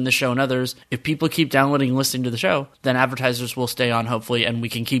times on this show and others, if people keep downloading and listening to the show, then advertisers will stay on, hopefully, and we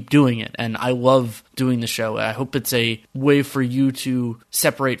can keep doing it. And I love doing the show. I hope it's a way for you to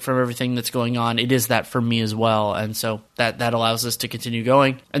separate from everything that's going on. It is that for me as well. And so that allows us to continue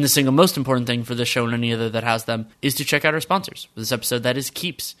going. And the single most important thing for this show and any other that has them is to check out our sponsors. For this episode, that is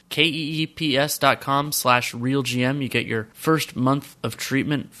Keeps. KEEPS.com/RealGM. You get your first month of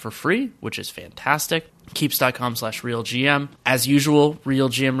treatment for free, which is fantastic. Keeps.com/RealGM. As usual, Real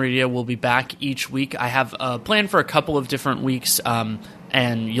GM Radio will be back each week. I have a plan for a couple of different weeks,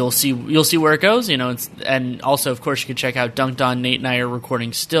 and you'll see where it goes. And also, of course, you can check out Dunked On. Nate and I are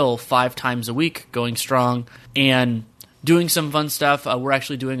recording still 5 times a week, going strong, and doing some fun stuff. We're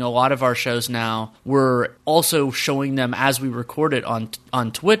actually doing a lot of our shows now. We're also showing them as we record it on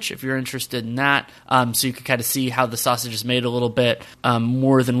Twitch, if you're interested in that. So you can kind of see how the sausage is made a little bit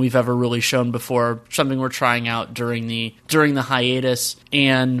more than we've ever really shown before. Something we're trying out during the hiatus.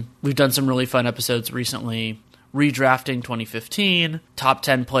 And we've done some really fun episodes recently. Redrafting 2015, top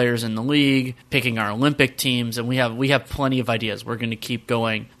 10 players in the league, picking our Olympic teams, and we have plenty of ideas. We're going to keep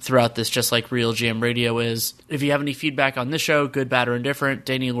going throughout this, just like Real GM Radio is. If you have any feedback on this show, good, bad, or indifferent,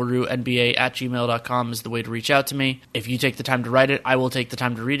 DanielLaRue@gmail.com is the way to reach out to me. If you take the time to write it, I will take the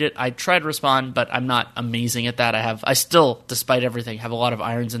time to read it. I try to respond, but I'm not amazing at that. I still, despite everything, have a lot of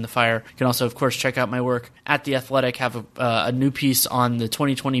irons in the fire. You can also, of course, check out my work at The Athletic. Have a new piece on the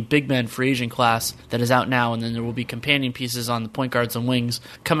 2020 Big Men free agent class that is out now, and then there will be companion pieces on the point guards and wings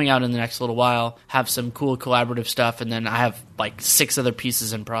coming out in the next little while. Have some cool collaborative stuff, and then I have like 6 other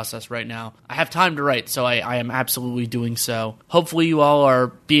pieces in process right now. I have time to write, so I am absolutely doing so. Hopefully you all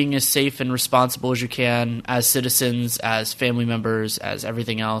are being as safe and responsible as you can as citizens, as family members, as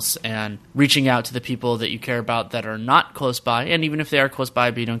everything else, and reaching out to the people that you care about that are not close by, and even if they are close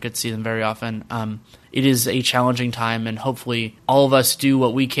by but you don't get to see them very often. It is a challenging time, and hopefully all of us do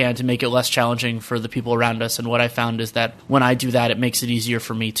what we can to make it less challenging for the people around us. And what I found is that when I do that, it makes it easier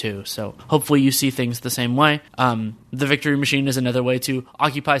for me too. So hopefully you see things the same way. The Victory Machine is another way to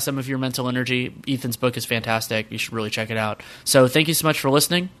occupy some of your mental energy. Ethan's book is fantastic. You should really check it out. So thank you so much for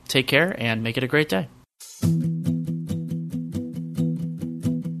listening. Take care and make it a great day.